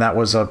that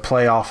was a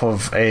play off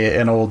of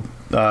an old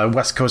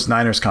West Coast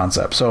Niners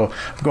concept. So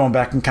I'm going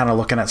back and kind of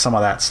looking at some of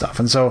that stuff,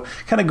 and so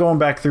kind of going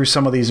back through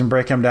some of these and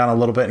breaking them down a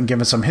little bit and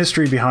giving some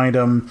history behind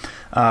them,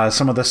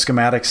 some of the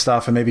schematic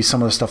stuff, and maybe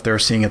some of the stuff they were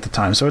seeing at the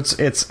time. So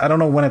it's I don't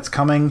know when it's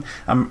coming.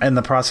 I'm in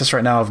the process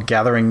right now of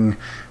gathering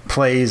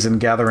plays and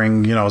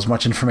gathering as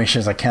much information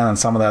as I can on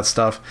some of that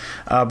stuff,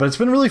 but it's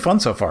been really fun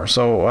so far.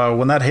 So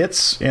when that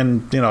hits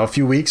in a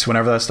few weeks,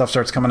 whenever that stuff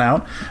starts coming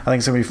out, I think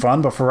it's gonna be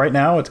fun. But for right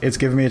now, it's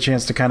giving me a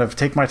chance to kind of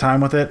take my time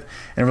with it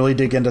and really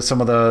dig into some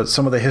of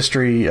the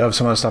history of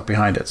some of the stuff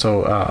behind it.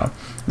 So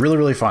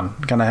really fun,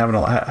 kind of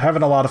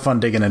having a lot of fun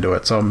digging into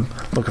it. So I'm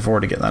looking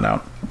forward to getting that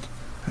out.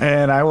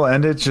 And I will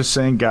end it just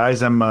saying,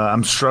 guys,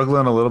 I'm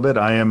struggling a little bit.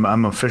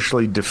 I'm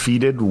officially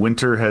defeated.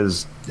 Winter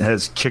has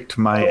kicked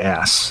my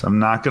ass. I'm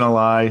not gonna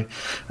lie.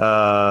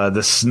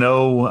 The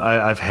snow,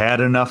 I've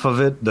had enough of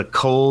it. The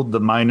cold,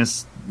 the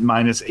minus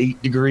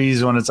 8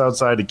 degrees when it's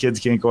outside. The kids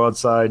can't go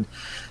outside,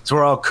 so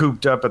we're all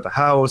cooped up at the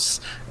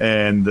house.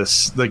 And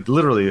this, like,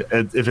 literally,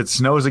 if it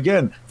snows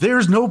again,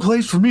 there's no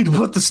place for me to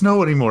put the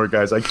snow anymore,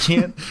 guys. I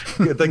can't.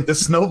 Like, the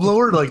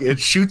snowblower, like, it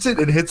shoots it,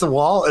 it hits a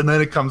wall, and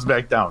then it comes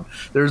back down.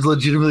 There's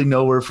legitimately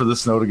nowhere for the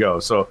snow to go.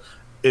 So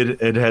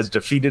it has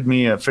defeated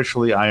me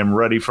officially. I am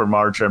ready for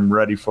March. I'm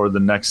ready for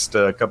the next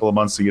couple of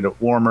months to get it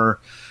warmer.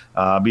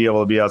 Be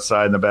able to be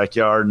outside in the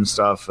backyard and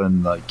stuff,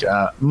 and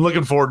I'm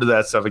looking forward to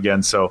that stuff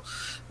again. So,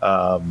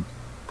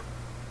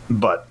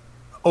 but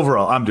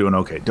overall, I'm doing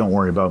okay. Don't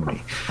worry about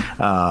me.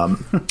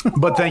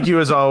 But thank you,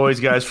 as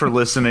always, guys, for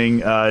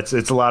listening.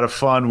 It's a lot of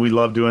fun. We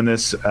love doing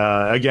this.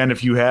 Again,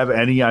 if you have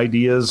any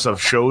ideas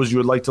of shows you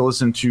would like to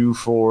listen to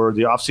for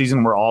the off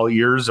season, we're all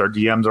ears. Our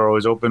DMs are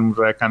always open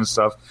for that kind of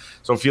stuff.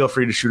 So feel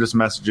free to shoot us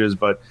messages.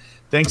 But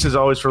thanks, as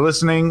always, for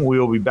listening. We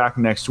will be back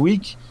next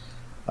week.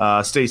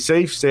 Stay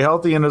safe, stay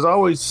healthy, and as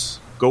always,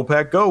 go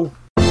Pack, go.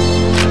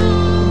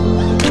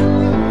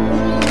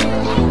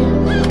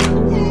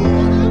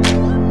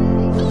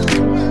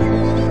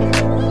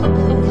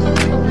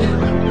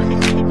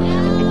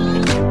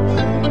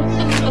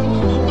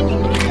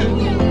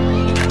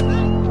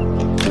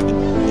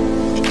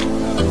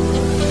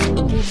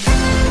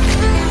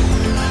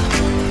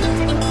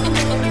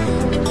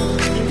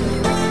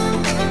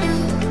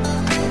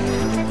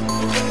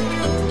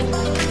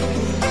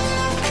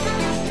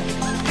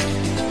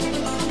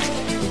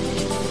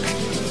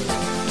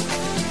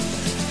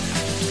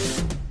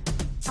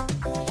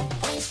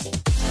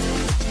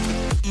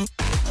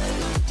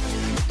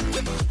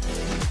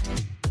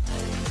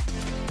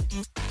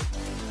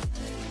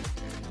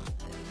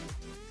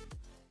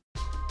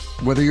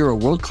 Whether you're a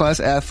world-class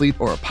athlete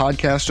or a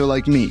podcaster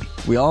like me,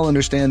 we all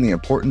understand the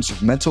importance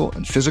of mental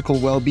and physical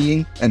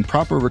well-being and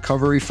proper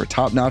recovery for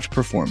top-notch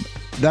performance.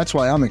 That's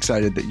why I'm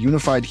excited that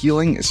Unified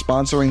Healing is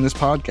sponsoring this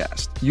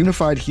podcast.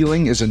 Unified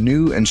Healing is a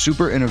new and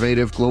super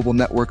innovative global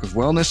network of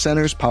wellness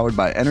centers powered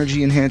by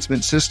Energy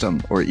Enhancement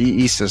System, or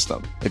EE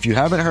System. If you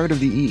haven't heard of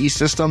the EE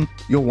System,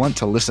 you'll want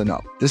to listen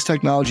up. This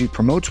technology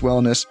promotes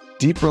wellness,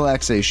 deep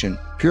relaxation,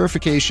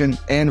 purification,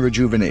 and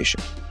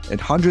rejuvenation.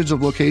 At hundreds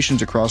of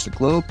locations across the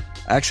globe,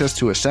 access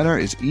to a center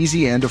is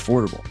easy and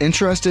affordable.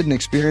 Interested in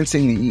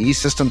experiencing the EE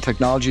System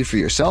technology for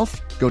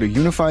yourself? Go to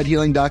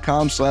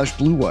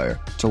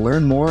unifiedhealing.com/bluewire to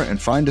learn more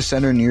and find a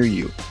center near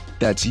you.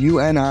 That's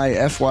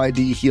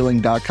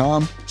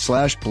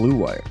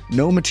unifydhealing.com/bluewire.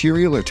 No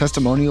material or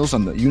testimonials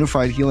on the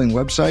Unified Healing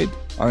website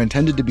are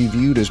intended to be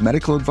viewed as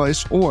medical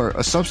advice or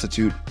a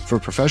substitute for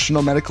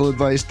professional medical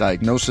advice,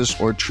 diagnosis,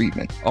 or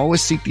treatment.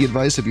 Always seek the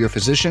advice of your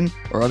physician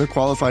or other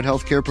qualified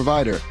healthcare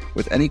provider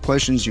with any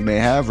questions you may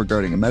have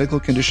regarding a medical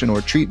condition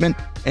or treatment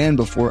and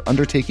before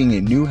undertaking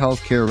a new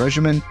healthcare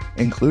regimen,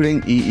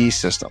 including EE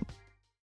System.